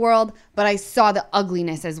beauty in the world, but I saw the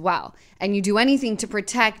ugliness as well. And you do anything to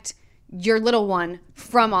protect your little one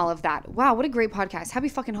from all of that. Wow, what a great podcast. Happy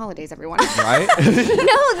fucking holidays, everyone. Right?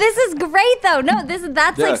 No, this is great though. No,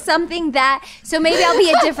 that's Yeah. like something that. So maybe I'll be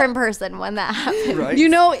a different person when that happens. Right? You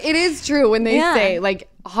know, it is true when they Yeah. say, like,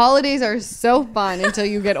 holidays are so fun until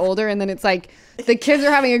you get older, and then it's like, the kids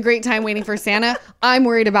are having a great time waiting for Santa. I'm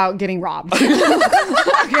worried about getting robbed.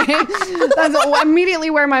 Okay? That's immediately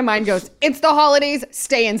where my mind goes. It's the holidays,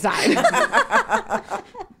 stay inside.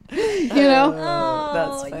 You know?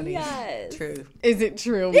 That's funny. yes. True. Is it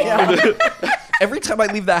true? Mom? Every time I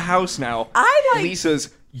leave the house now, I like- Lisa's,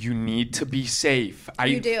 you need to be safe.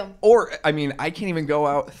 You do. Or, I mean, I can't even go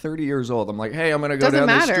out 30 years old. I'm like, hey, I'm going to go Doesn't down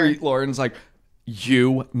matter. the street. Lauren's like,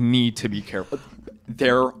 you need to be careful.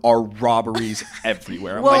 There are robberies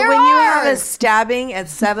everywhere. I'm Well, like, when you have a stabbing at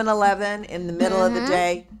 7-Eleven in the middle of the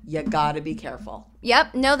day, you got to be careful.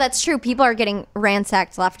 Yep. No, that's true. People are getting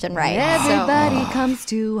ransacked left and right. Everybody comes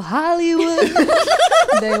to Hollywood.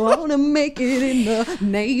 They want to make it in the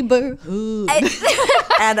neighborhood.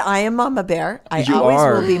 And I am Mama Bear. I You always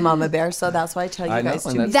are. will be Mama Bear, so that's why I tell you I know, guys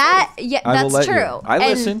and to be that's- I will That's let you. true. I And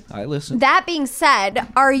listen. I listen. That being said,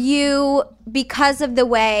 are you, because of the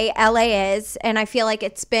way LA is, and I feel like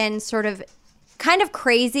it's been sort of kind of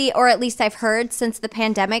crazy, or at least I've heard since the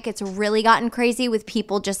pandemic, it's really gotten crazy with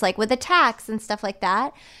people just like with attacks and stuff like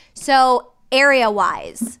that. So area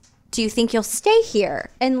wise, do you think you'll stay here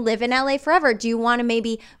and live in LA forever? Do you want to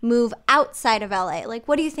maybe move outside of LA? Like,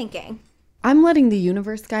 what are you thinking? I'm letting the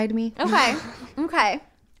universe guide me. Okay. Okay.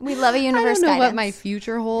 We love a I universe don't know what guidance. my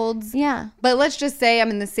future holds. Yeah. But let's just say I'm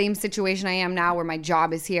in the same situation I am now where my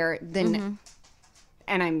job is here, then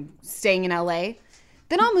and I'm staying in LA.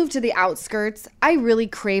 Then I'll move to the outskirts. I really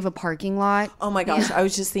crave a parking lot. Oh my gosh, I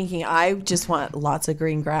was just thinking, I just want lots of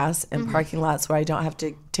green grass and parking lots where I don't have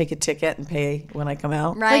to take a ticket and pay when I come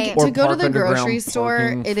out. Right. Like Or to go to park the underground grocery store,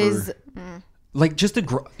 parking it for- is Like just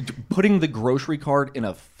putting the grocery cart in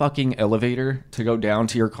a fucking elevator to go down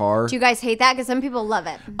to your car. Do you guys hate that? Because some people love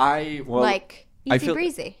it. Like, I easy feel-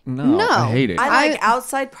 breezy. No, I hate it. I like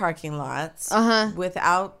outside parking lots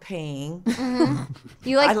without paying.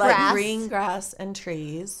 You like I like grass. green grass and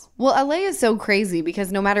trees. well, LA is so crazy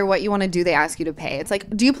because no matter what you want to do, they ask you to pay. It's like,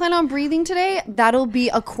 do you plan on breathing today? That'll be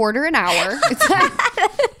 $0.25 an hour.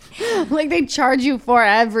 It's like they charge you for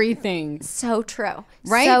everything. So true.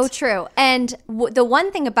 Right? So true. And the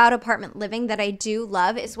one thing about apartment living that I do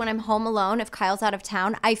love is when I'm home alone, if Kyle's out of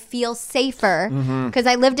town, I feel safer because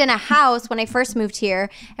I lived in a house when I first moved here.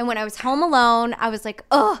 And when I was home alone, I was like,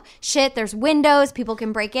 oh, shit, there's windows. People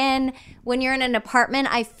can break in. When you're in an apartment,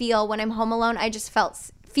 I feel when I'm home alone, I just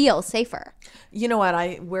feel safer. You know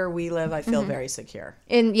what? Where we live, I feel very secure.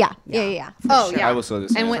 And yeah. I will say the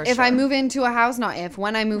same. And if I move into a house,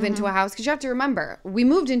 when I move into a house, because you have to remember, we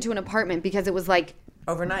moved into an apartment because it was like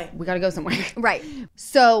overnight. We got to go somewhere. Right.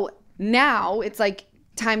 So now it's like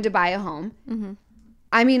time to buy a home. Mm-hmm.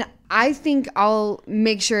 I mean, I think I'll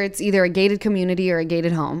make sure it's either a gated community or a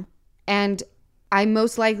gated home. And I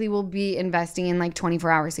most likely will be investing in like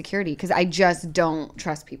 24-hour security because I just don't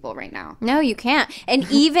trust people right now. No, you can't. And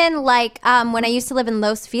even like when I used to live in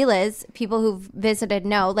Los Feliz, people who've visited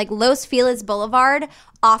know, like Los Feliz Boulevard,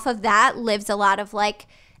 off of that lives a lot of like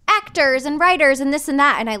actors and writers and this and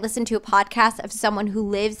that. And I listened to a podcast of someone who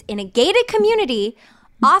lives in a gated community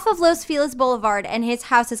off of Los Feliz Boulevard, and his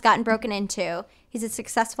house has gotten broken into. He's a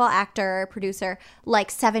successful actor, producer,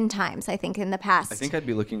 like 7 times, I think, in the past. I think I'd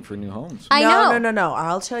be looking for new homes. I know. No.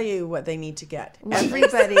 I'll tell you what they need to get.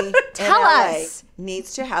 Everybody Tell in LA us.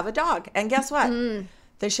 needs to have a dog. And guess what?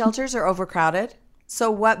 The shelters are overcrowded.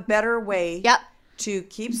 So what better way to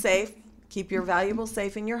keep safe, keep your valuables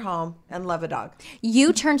safe in your home, and love a dog?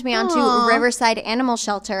 You turned me on to Riverside Animal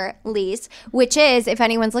Shelter, Lise, which is, if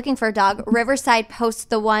anyone's looking for a dog, Riverside posts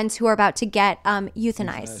the ones who are about to get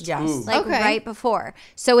euthanized. Yes. Like right before.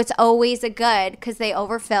 So it's always a good, because they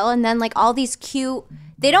overfill, and then like all these cute...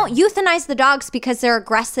 They don't euthanize the dogs because they're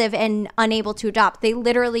aggressive and unable to adopt. They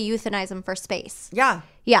literally euthanize them for space. Yeah.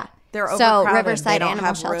 Yeah. They're so overcrowded. Riverside they don't Animal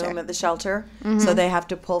have Shelter. room at the shelter, so they have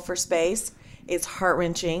to pull for space. It's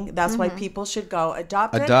heart-wrenching. That's why people should go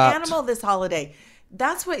adopt an animal this holiday.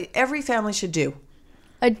 That's what every family should do.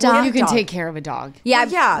 Adopt. You can take care of a dog. Yeah.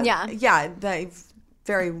 Because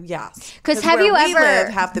have you we ever live,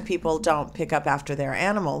 half the people don't pick up after their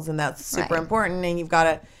animals, and that's super important. And you've got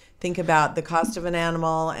to think about the cost of an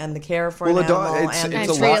animal and the care for an animal, and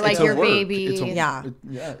treat it like your baby.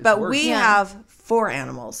 But we have 4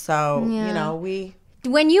 animals, so you know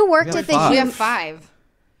When you worked at the we have 5.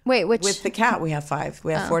 Wait, which with the cat we have 5.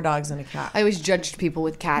 We have 4 dogs and a cat. I always judged people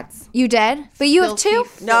with cats. You did, but you have 2.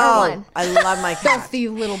 No, I love my cat. Filthy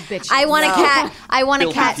little bitch. I want a cat. I want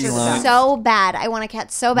a cat so bad. I want a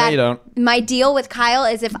cat so bad. No, you don't. My deal with Kyle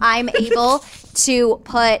is if I'm able to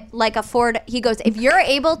put like he goes, if you're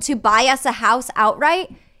able to buy us a house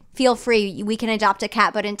outright, feel free. We can adopt a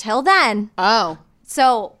cat. But until then.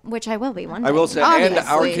 So, which I will be one day. I will say, and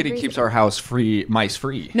our kitty keeps our house mice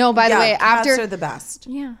free. No, by the way, cats are the best.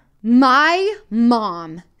 Yeah. My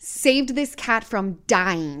mom saved this cat from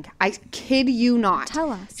dying. I kid you not. Tell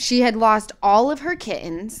us. She had lost all of her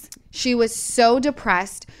kittens. She was so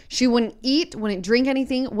depressed. She wouldn't eat, wouldn't drink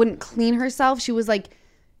anything, wouldn't clean herself. She was like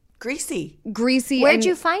greasy. Where'd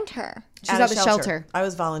you find her? She's at the shelter. I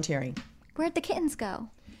was volunteering. Where'd the kittens go?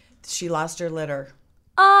 She lost her litter.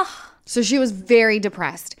 So she was very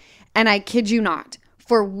depressed. And I kid you not,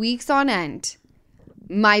 for weeks on end,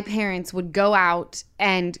 my parents would go out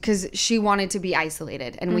and because she wanted to be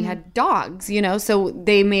isolated and we had dogs, you know, so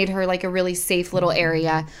they made her like a really safe little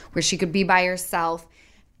area where she could be by herself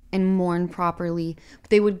and mourn properly. But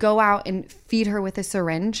they would go out and feed her with a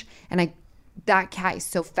syringe, and that cat is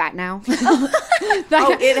so fat now.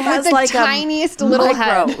 It has the like tiniest little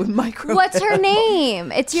head. Micro. What's her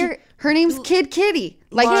name? Her name's Kid Kitty,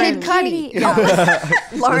 like Lauren. Kid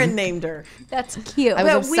Cudi. Lauren named her. That's cute.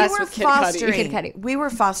 I was obsessed with Kid Cudi. We were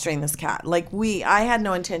fostering this cat. I had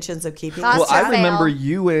no intentions of keeping this Well, I cat. remember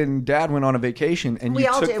you and Dad went on a vacation, and We you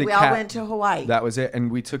all took did. the We cat. all went to Hawaii. That was it, and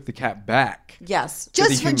we took the cat back. Yes.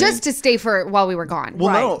 Just to stay while we were gone.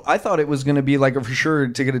 Well, no, I thought it was going to be like for sure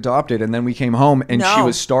to get adopted, and then we came home, and she No.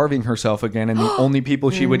 was starving herself again, and the only people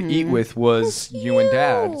she would eat with was you and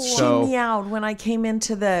Dad. So She meowed when I came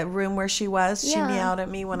into the room where she was. She meowed at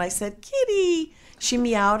me when I said, Kitty. She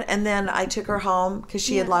meowed, and then I took her home because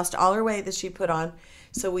she had lost all her weight that she put on.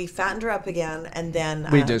 So we fattened her up again, and then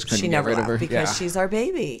We just couldn't she get never rid of left her. because Yeah. she's our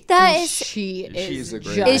baby. She's a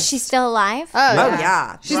great just- Is she still alive? Oh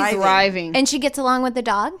yeah. She's thriving. And she gets along with the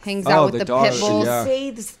dog? Hangs out with the the dog, pit bulls. yeah.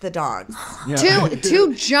 Bathes the dogs.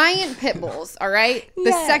 Two giant pit bulls, all right?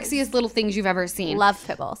 The sexiest little things you've ever seen. Love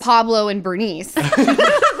pit bulls. Pablo and Bernice.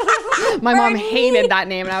 My mom hated that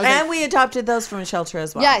name, and I was And like, we adopted those from a shelter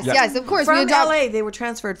as well. yes, of course. From we adopt- LA. They were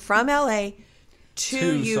transferred from LA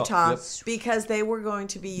to Utah yep. because they were going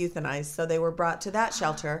to be euthanized. So they were brought to that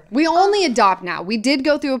shelter. We only adopt now. We did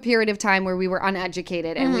go through a period of time where we were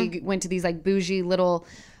uneducated, and we went to these like bougie little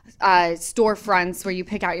storefronts where you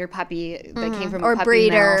pick out your puppy that came from Or a puppy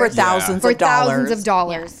breeder. mill For thousands for of dollars. thousands of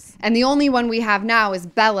dollars. And the only one we have now is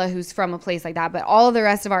Bella, who's from a place like that. But all of the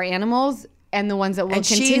rest of our animals and the ones that we'll And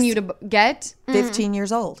continue she's to get. 15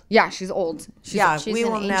 years old. Yeah, she's old. She's we an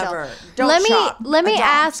will angel. never. Don't let shop. me Adopt.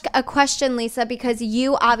 ask a question, Lisa, because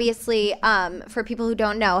you obviously, for people who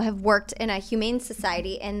don't know, have worked in a humane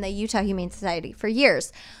society in the Utah Humane Society for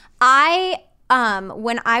years.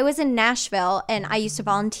 When I was in Nashville and I used to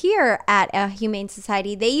volunteer at a humane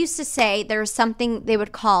society, they used to say there was something they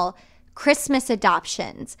would call Christmas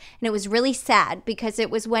adoptions, and it was really sad because it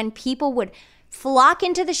was when people would flock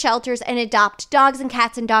into the shelters and adopt dogs and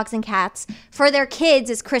cats for their kids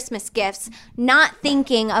as Christmas gifts, not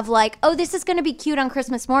thinking of like, oh, this is going to be cute on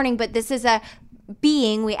Christmas morning, but this is a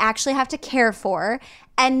being we actually have to care for.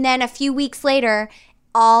 And then a few weeks later,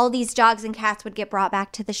 all these dogs and cats would get brought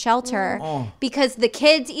back to the shelter because the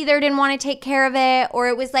kids either didn't want to take care of it, or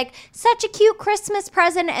it was like such a cute Christmas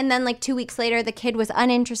present. And then like 2 weeks later, the kid was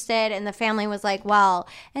uninterested and the family was like, well,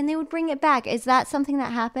 and they would bring it back. Is that something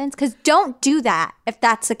that happens? Because don't do that if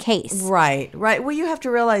that's the case. Right. Well, you have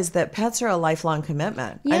to realize that pets are a lifelong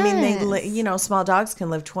commitment. I mean, small dogs can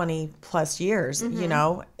live 20 plus years,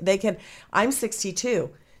 they can. I'm 62.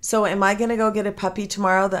 So am I going to go get a puppy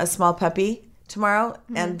tomorrow, a small puppy tomorrow,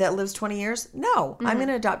 and that lives 20 years? No, I'm going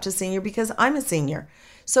to adopt a senior because I'm a senior.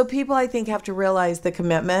 So people, I think, have to realize the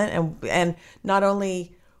commitment and not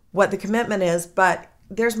only what the commitment is, but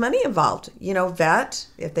there's money involved. Vet,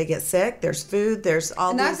 if they get sick, there's food, there's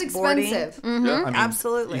all And these that's boarding. expensive. Yeah, I mean,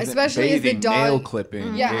 Absolutely. even Especially as the bathing, dog- nail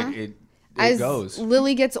clipping. Yeah. It As goes.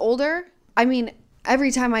 Lily gets older, I mean,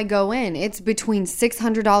 every time I go in, it's between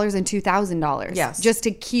 $600 and $2,000. Yes. Just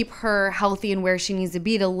to keep her healthy and where she needs to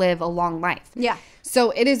be to live a long life. Yeah.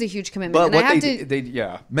 So it is a huge commitment. But and what I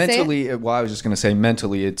have mentally, well, I was just going to say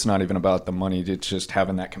mentally, it's not even about the money. It's just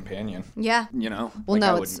having that companion. Yeah. Well, no, I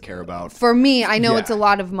it's- wouldn't care about. For me, I know Yeah. it's a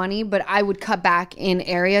lot of money, but I would cut back in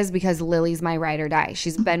areas because Lily's my ride or die.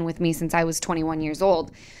 She's been with me since I was 21 years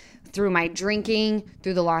old. Through my drinking,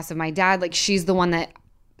 through the loss of my dad, like she's the one that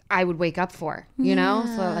I would wake up for, So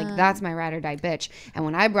like that's my ride or die bitch. And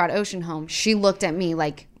when I brought Ocean home, she looked at me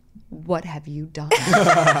like, what have you done?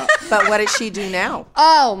 But what does she do now?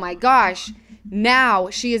 Oh my gosh. Now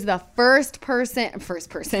she is the first person.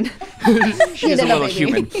 She's a little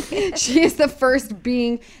human. She is the first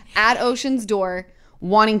being at Ocean's door,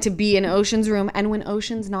 wanting to be in Ocean's room. And when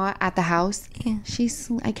Ocean's not at the house,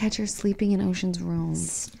 I catch her sleeping in Ocean's room.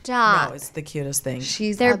 Stop. No, it's the cutest thing.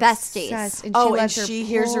 They're obsessed, besties. And And lets she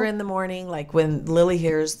hears her in the morning, like when Lily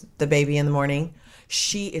hears the baby in the morning.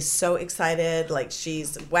 She is so excited, like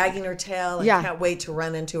she's wagging her tail and can't wait to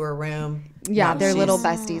run into her room. Yeah, No, they're she's- little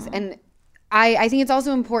besties. And I think it's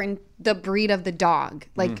also important the breed of the dog.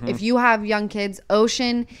 Like if you have young kids,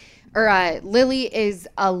 Ocean or Lily is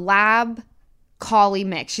a lab collie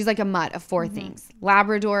mix. She's like a mutt of four things: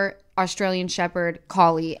 Labrador, Australian Shepherd,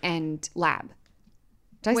 collie, and lab.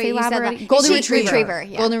 Did I Wait, say you lab said already? lab. Golden She- retriever,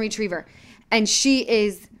 yeah. Golden retriever. And she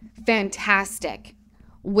is fantastic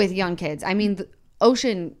with young kids. I mean,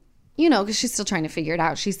 Ocean, because she's still trying to figure it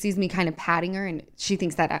out. She sees me kind of patting her and she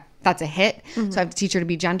thinks that that's a hit. So I have to teach her to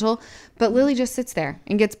be gentle. But Lily just sits there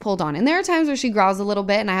and gets pulled on. And there are times where she growls a little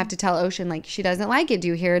bit and I have to tell Ocean, like, she doesn't like it. Do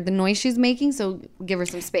you hear the noise she's making? So give her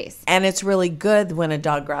some space. And it's really good when a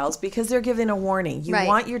dog growls because they're giving a warning. You Right.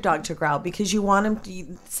 want your dog to growl because you want him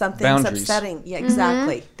to something's Boundaries. upsetting. Yeah,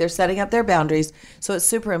 exactly. They're setting up their boundaries. So it's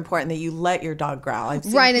super important that you let your dog growl. I've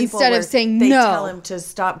seen Right, people instead of where saying they no. tell him to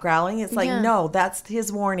stop growling. It's like, no, that's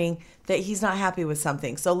his warning that he's not happy with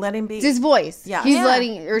something. So let him be. It's his voice. Yeah. He's Yeah.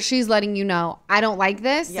 letting, or she's letting you know, I don't like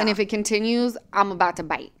this. Yeah. And if it continues, I'm about to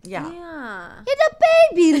bite. Yeah. It's a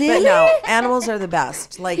baby, Lily. But no, animals are the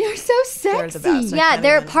best. Like You're so they're sexy. the best. I Yeah, can't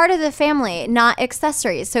they're even- part of the family, not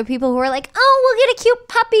accessories. So people who are like, "Oh, we'll get a cute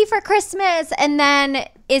puppy for Christmas," and then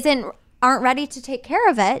aren't ready to take care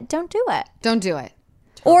of it, don't do it. Don't do it.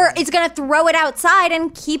 Or it's gonna throw it outside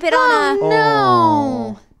and keep it on a.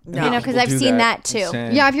 No. No. Because I've seen that too.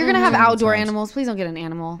 Yeah, if you're going to have outdoor animals, please don't get an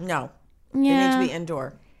animal. No. They need to be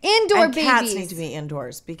indoor. Indoor And babies. cats need to be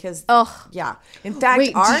indoors because Ugh. yeah. In fact,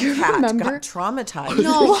 Wait, do our you cat remember? got traumatized.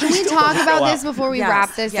 No, can we talk about this before we Yes,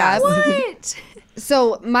 wrap this yes. up? What?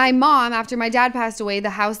 So my mom, after my dad passed away, the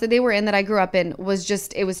house that they were in that I grew up in was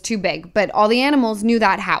it was too big. But all the animals knew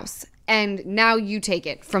that house. And now you take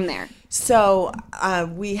it from there. So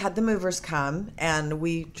we had the movers come and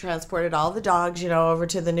we transported all the dogs, over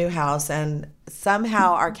to the new house. And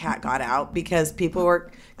somehow our cat got out because people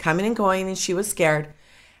were coming and going and she was scared.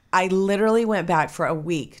 I literally went back for a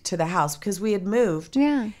week to the house because we had moved.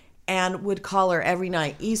 Yeah. and would call her every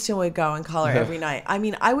night. Easton would go and call her every night. I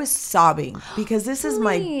mean, I was sobbing because this is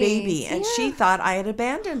my baby, and she thought I had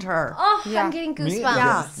abandoned her. Oh, I'm getting goosebumps.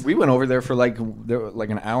 Yeah. We went over there for like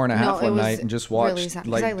an hour and a half one night and just watched really sad,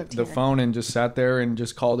 'cause I like lived the here. phone and just sat there and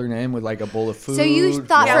just called her name with like a bowl of food. So you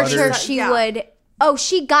thought for water. sure she would. Oh,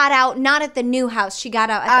 she got out not at the new house. She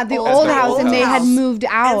got out at the the old the house, old and they had house. moved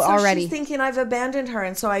out And so already. she's thinking I've abandoned her.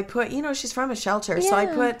 And so I put, she's from a shelter. So I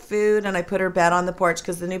put food and I put her bed on the porch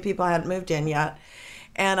because the new people hadn't moved in yet.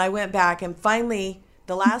 And I went back. And finally,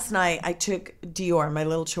 the last night, I took Dior, my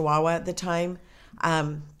little chihuahua at the time.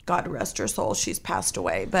 God rest her soul, she's passed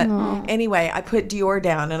away. But anyway, I put Dior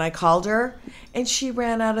down and I called her. And she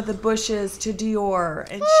ran out of the bushes to Dior.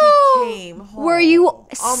 And she came home. Were you Oh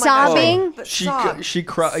my gosh. sobbing? But She sobbed. she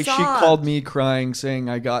cried. She Sobbed. called me crying, saying,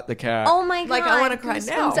 "I got the cat." Oh my god! Like, I wanna cry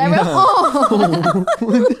now. Oh,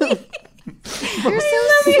 I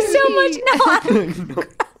love you so much. No,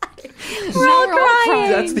 we're all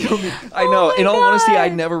crying. That's the only. I know. In all honesty, I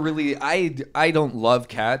never really. I don't love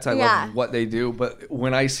cats. I Yeah. love what they do. But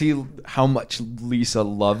when I see how much Lisa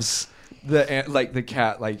loves the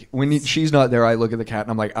cat, like when she's not there, I look at the cat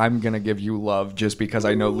and I'm like, I'm gonna give you love just because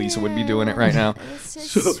I know Lisa would be doing it right now.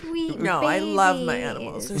 It's a sweet No, I love my babies.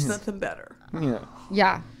 animals. There's nothing better. Yeah.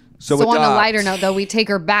 Yeah. So So on a adopt. lighter note, though, we take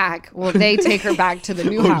her back. Well, they take her back to the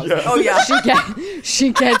new house. Oh, yeah.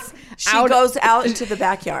 She gets She out. goes out into the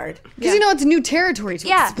backyard. Because it's new territory to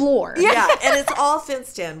explore. Yeah, and it's all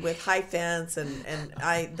fenced in with high fence and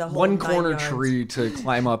the whole One 9 corner yards. tree to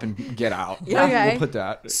climb up and get out. Yeah. Okay. We'll put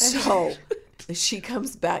that. So she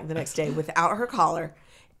comes back the next day without her collar,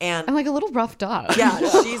 and I'm like a little rough dog. yeah,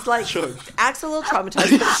 she's like acts a little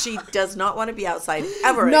traumatized, but she does not want to be outside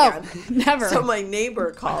ever No, again. never. So my neighbor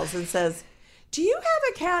calls and says, "Do you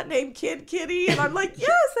have a cat named Kid Kitty?" And I'm like, "Yes,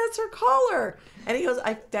 that's her collar." And he goes,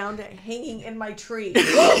 "I found it hanging in my tree."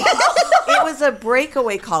 It was a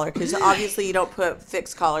breakaway collar because obviously you don't put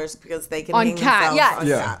fixed collars because they can On hang cats. themselves on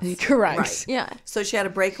Yeah. cats. Correct. Right. Yeah. So she had a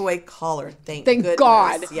breakaway collar. Thank Thank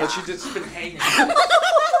God. Yeah. But she just been hanging.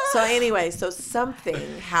 So anyway,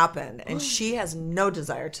 something happened, and she has no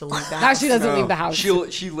desire to leave the Now house. she doesn't leave the house.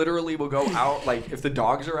 She literally will go out, like if the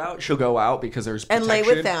dogs are out, she'll go out because there's And protection,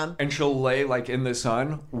 lay with them. and she'll lay like in the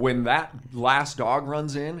sun. When that last dog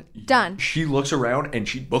runs in, Done. She looks around and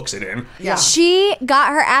she books it in. Yeah. She got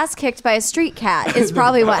her ass kicked by a street cat. Is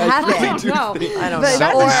probably what happened. No, I don't but know.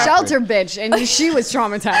 that's Or- a shelter bitch, and she was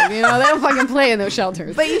traumatized. They don't fucking play in those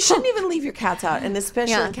shelters. But you shouldn't even leave your cats out, and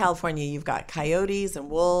especially Yeah. in California, you've got coyotes and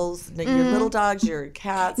wolves. Your little dogs, your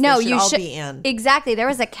cats. No, they should you all should be in. Exactly. There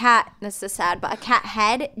was a cat. This is sad, but a cat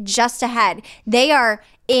head just ahead. They are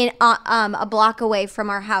in a block away from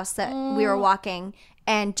our house that we were walking,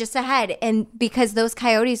 and just ahead. And because those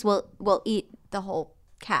coyotes will eat the whole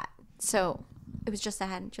cat, so it was just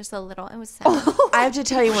ahead, just a little. It was sad. I have to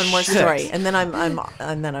tell you one more story, and then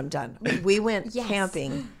I'm done. We went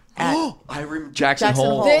camping at I remember Jackson, Jackson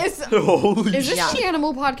Hole. Hole. This Holy is this the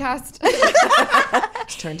animal podcast?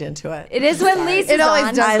 it's turned into it. It is when Lisa's It always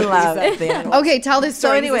on. does. I love the animals. Okay, tell this So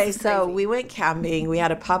story. anyway, This is so crazy. we went camping. We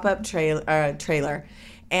had a pop-up trailer,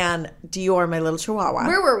 and Dior, my little chihuahua.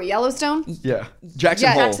 Where were we? Yellowstone. Yeah, Jackson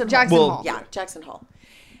Yeah, Hole. Jackson Well, Hole. Yeah, Jackson Hole.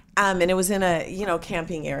 And it was in a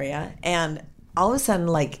camping area, and all of a sudden,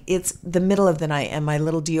 like, it's the middle of the night, and my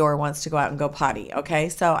little Dior wants to go out and go potty. Okay,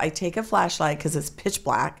 so I take a flashlight because it's pitch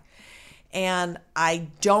black, and I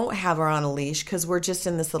don't have her on a leash because we're just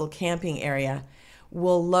in this little camping area.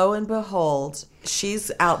 Well, lo and behold,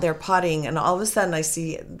 she's out there pottying, and all of a sudden, I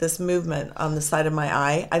see this movement on the side of my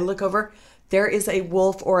eye. I look over. There is a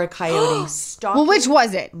wolf or a coyote stalking. Well, which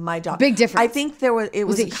was it? My dog. Big difference. I think it was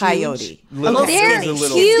it a huge? coyote. Little- They're There's a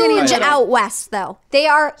little- huge Skinny out west, though. They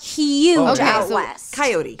are huge Okay, out so west.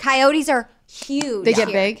 Coyote. Coyotes are huge. They get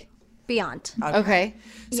here. big. Beyond. Okay.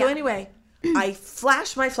 So anyway, I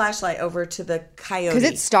flash my flashlight over to the coyote. 'Cause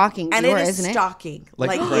it's stalking and Dior, it is isn't it? stalking. Like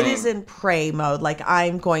Like prey. it is in prey mode. Like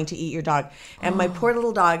I'm going to eat your dog. And my poor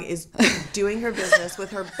little dog is doing her business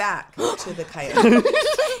with her back to the coyote.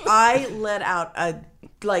 I let out a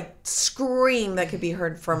scream that could be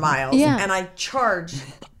heard for miles. Yeah. And I charged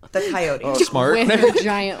the coyote. Oh, smart. With a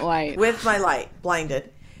giant light. With my light,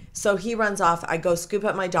 blinded. So he runs off. I go scoop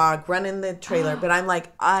up my dog, run in the trailer. But I'm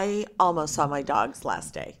like, I almost saw my dogs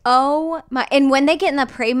last day. Oh my! And when they get in the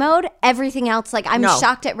prey mode, everything else, like I'm No.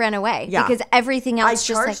 shocked it ran away. Yeah. Because everything I else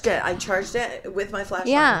just charged like it. I charged it with my flashlight.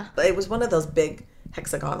 Yeah. But it was one of those big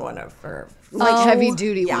hexagon one for Like heavy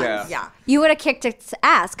duty yeah, ones. yeah. you would have kicked its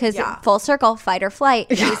ass because Yeah. full circle, fight or flight.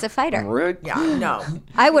 He's a fighter. Rick. Yeah, no.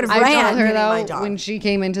 I would have I ran. told her getting my though dog. when she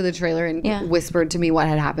came into the trailer and Yeah. whispered to me what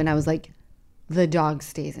had happened. I was like, the dog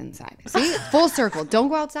stays inside. See? Full circle. Don't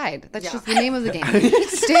go outside. That's just the name of the game.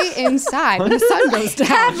 Stay inside when the sun goes down.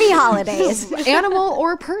 Happy holidays. Animal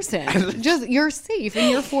or person. Just you're safe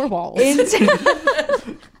in your four walls.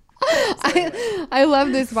 I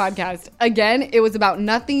love this podcast. Again, it was about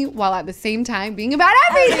nothing while at the same time being about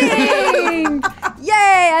everything.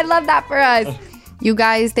 Yay! I love that for us. You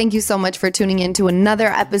guys, thank you so much for tuning in to another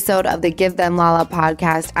episode of the Give Them Lala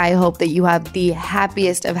podcast. I hope that you have the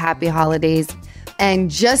happiest of happy holidays.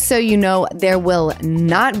 And just so you know, there will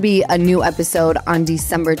not be a new episode on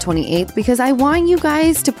December 28th because I want you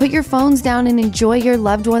guys to put your phones down and enjoy your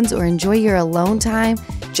loved ones or enjoy your alone time.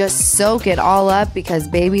 Just soak it all up because,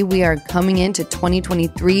 baby, we are coming into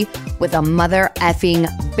 2023 with a mother effing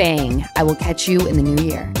bang. I will catch you in the new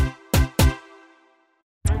year.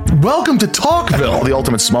 Welcome to Talkville, the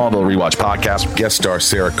ultimate Smallville rewatch podcast. Guest star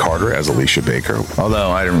Sarah Carter as Alicia Baker.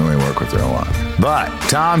 Although I didn't really work with her a lot. But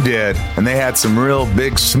Tom did, and they had some real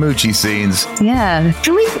big smoochy scenes. Yeah.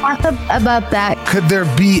 Can we talk about that? Could there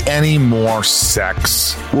be any more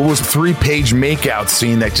sex? What was a 3-page makeout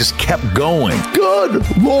scene that just kept going? Good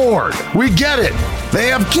Lord, we get it. They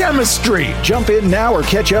have chemistry. Jump in now or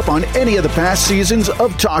catch up on any of the past seasons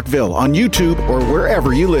of Talkville on YouTube or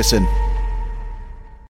wherever you listen.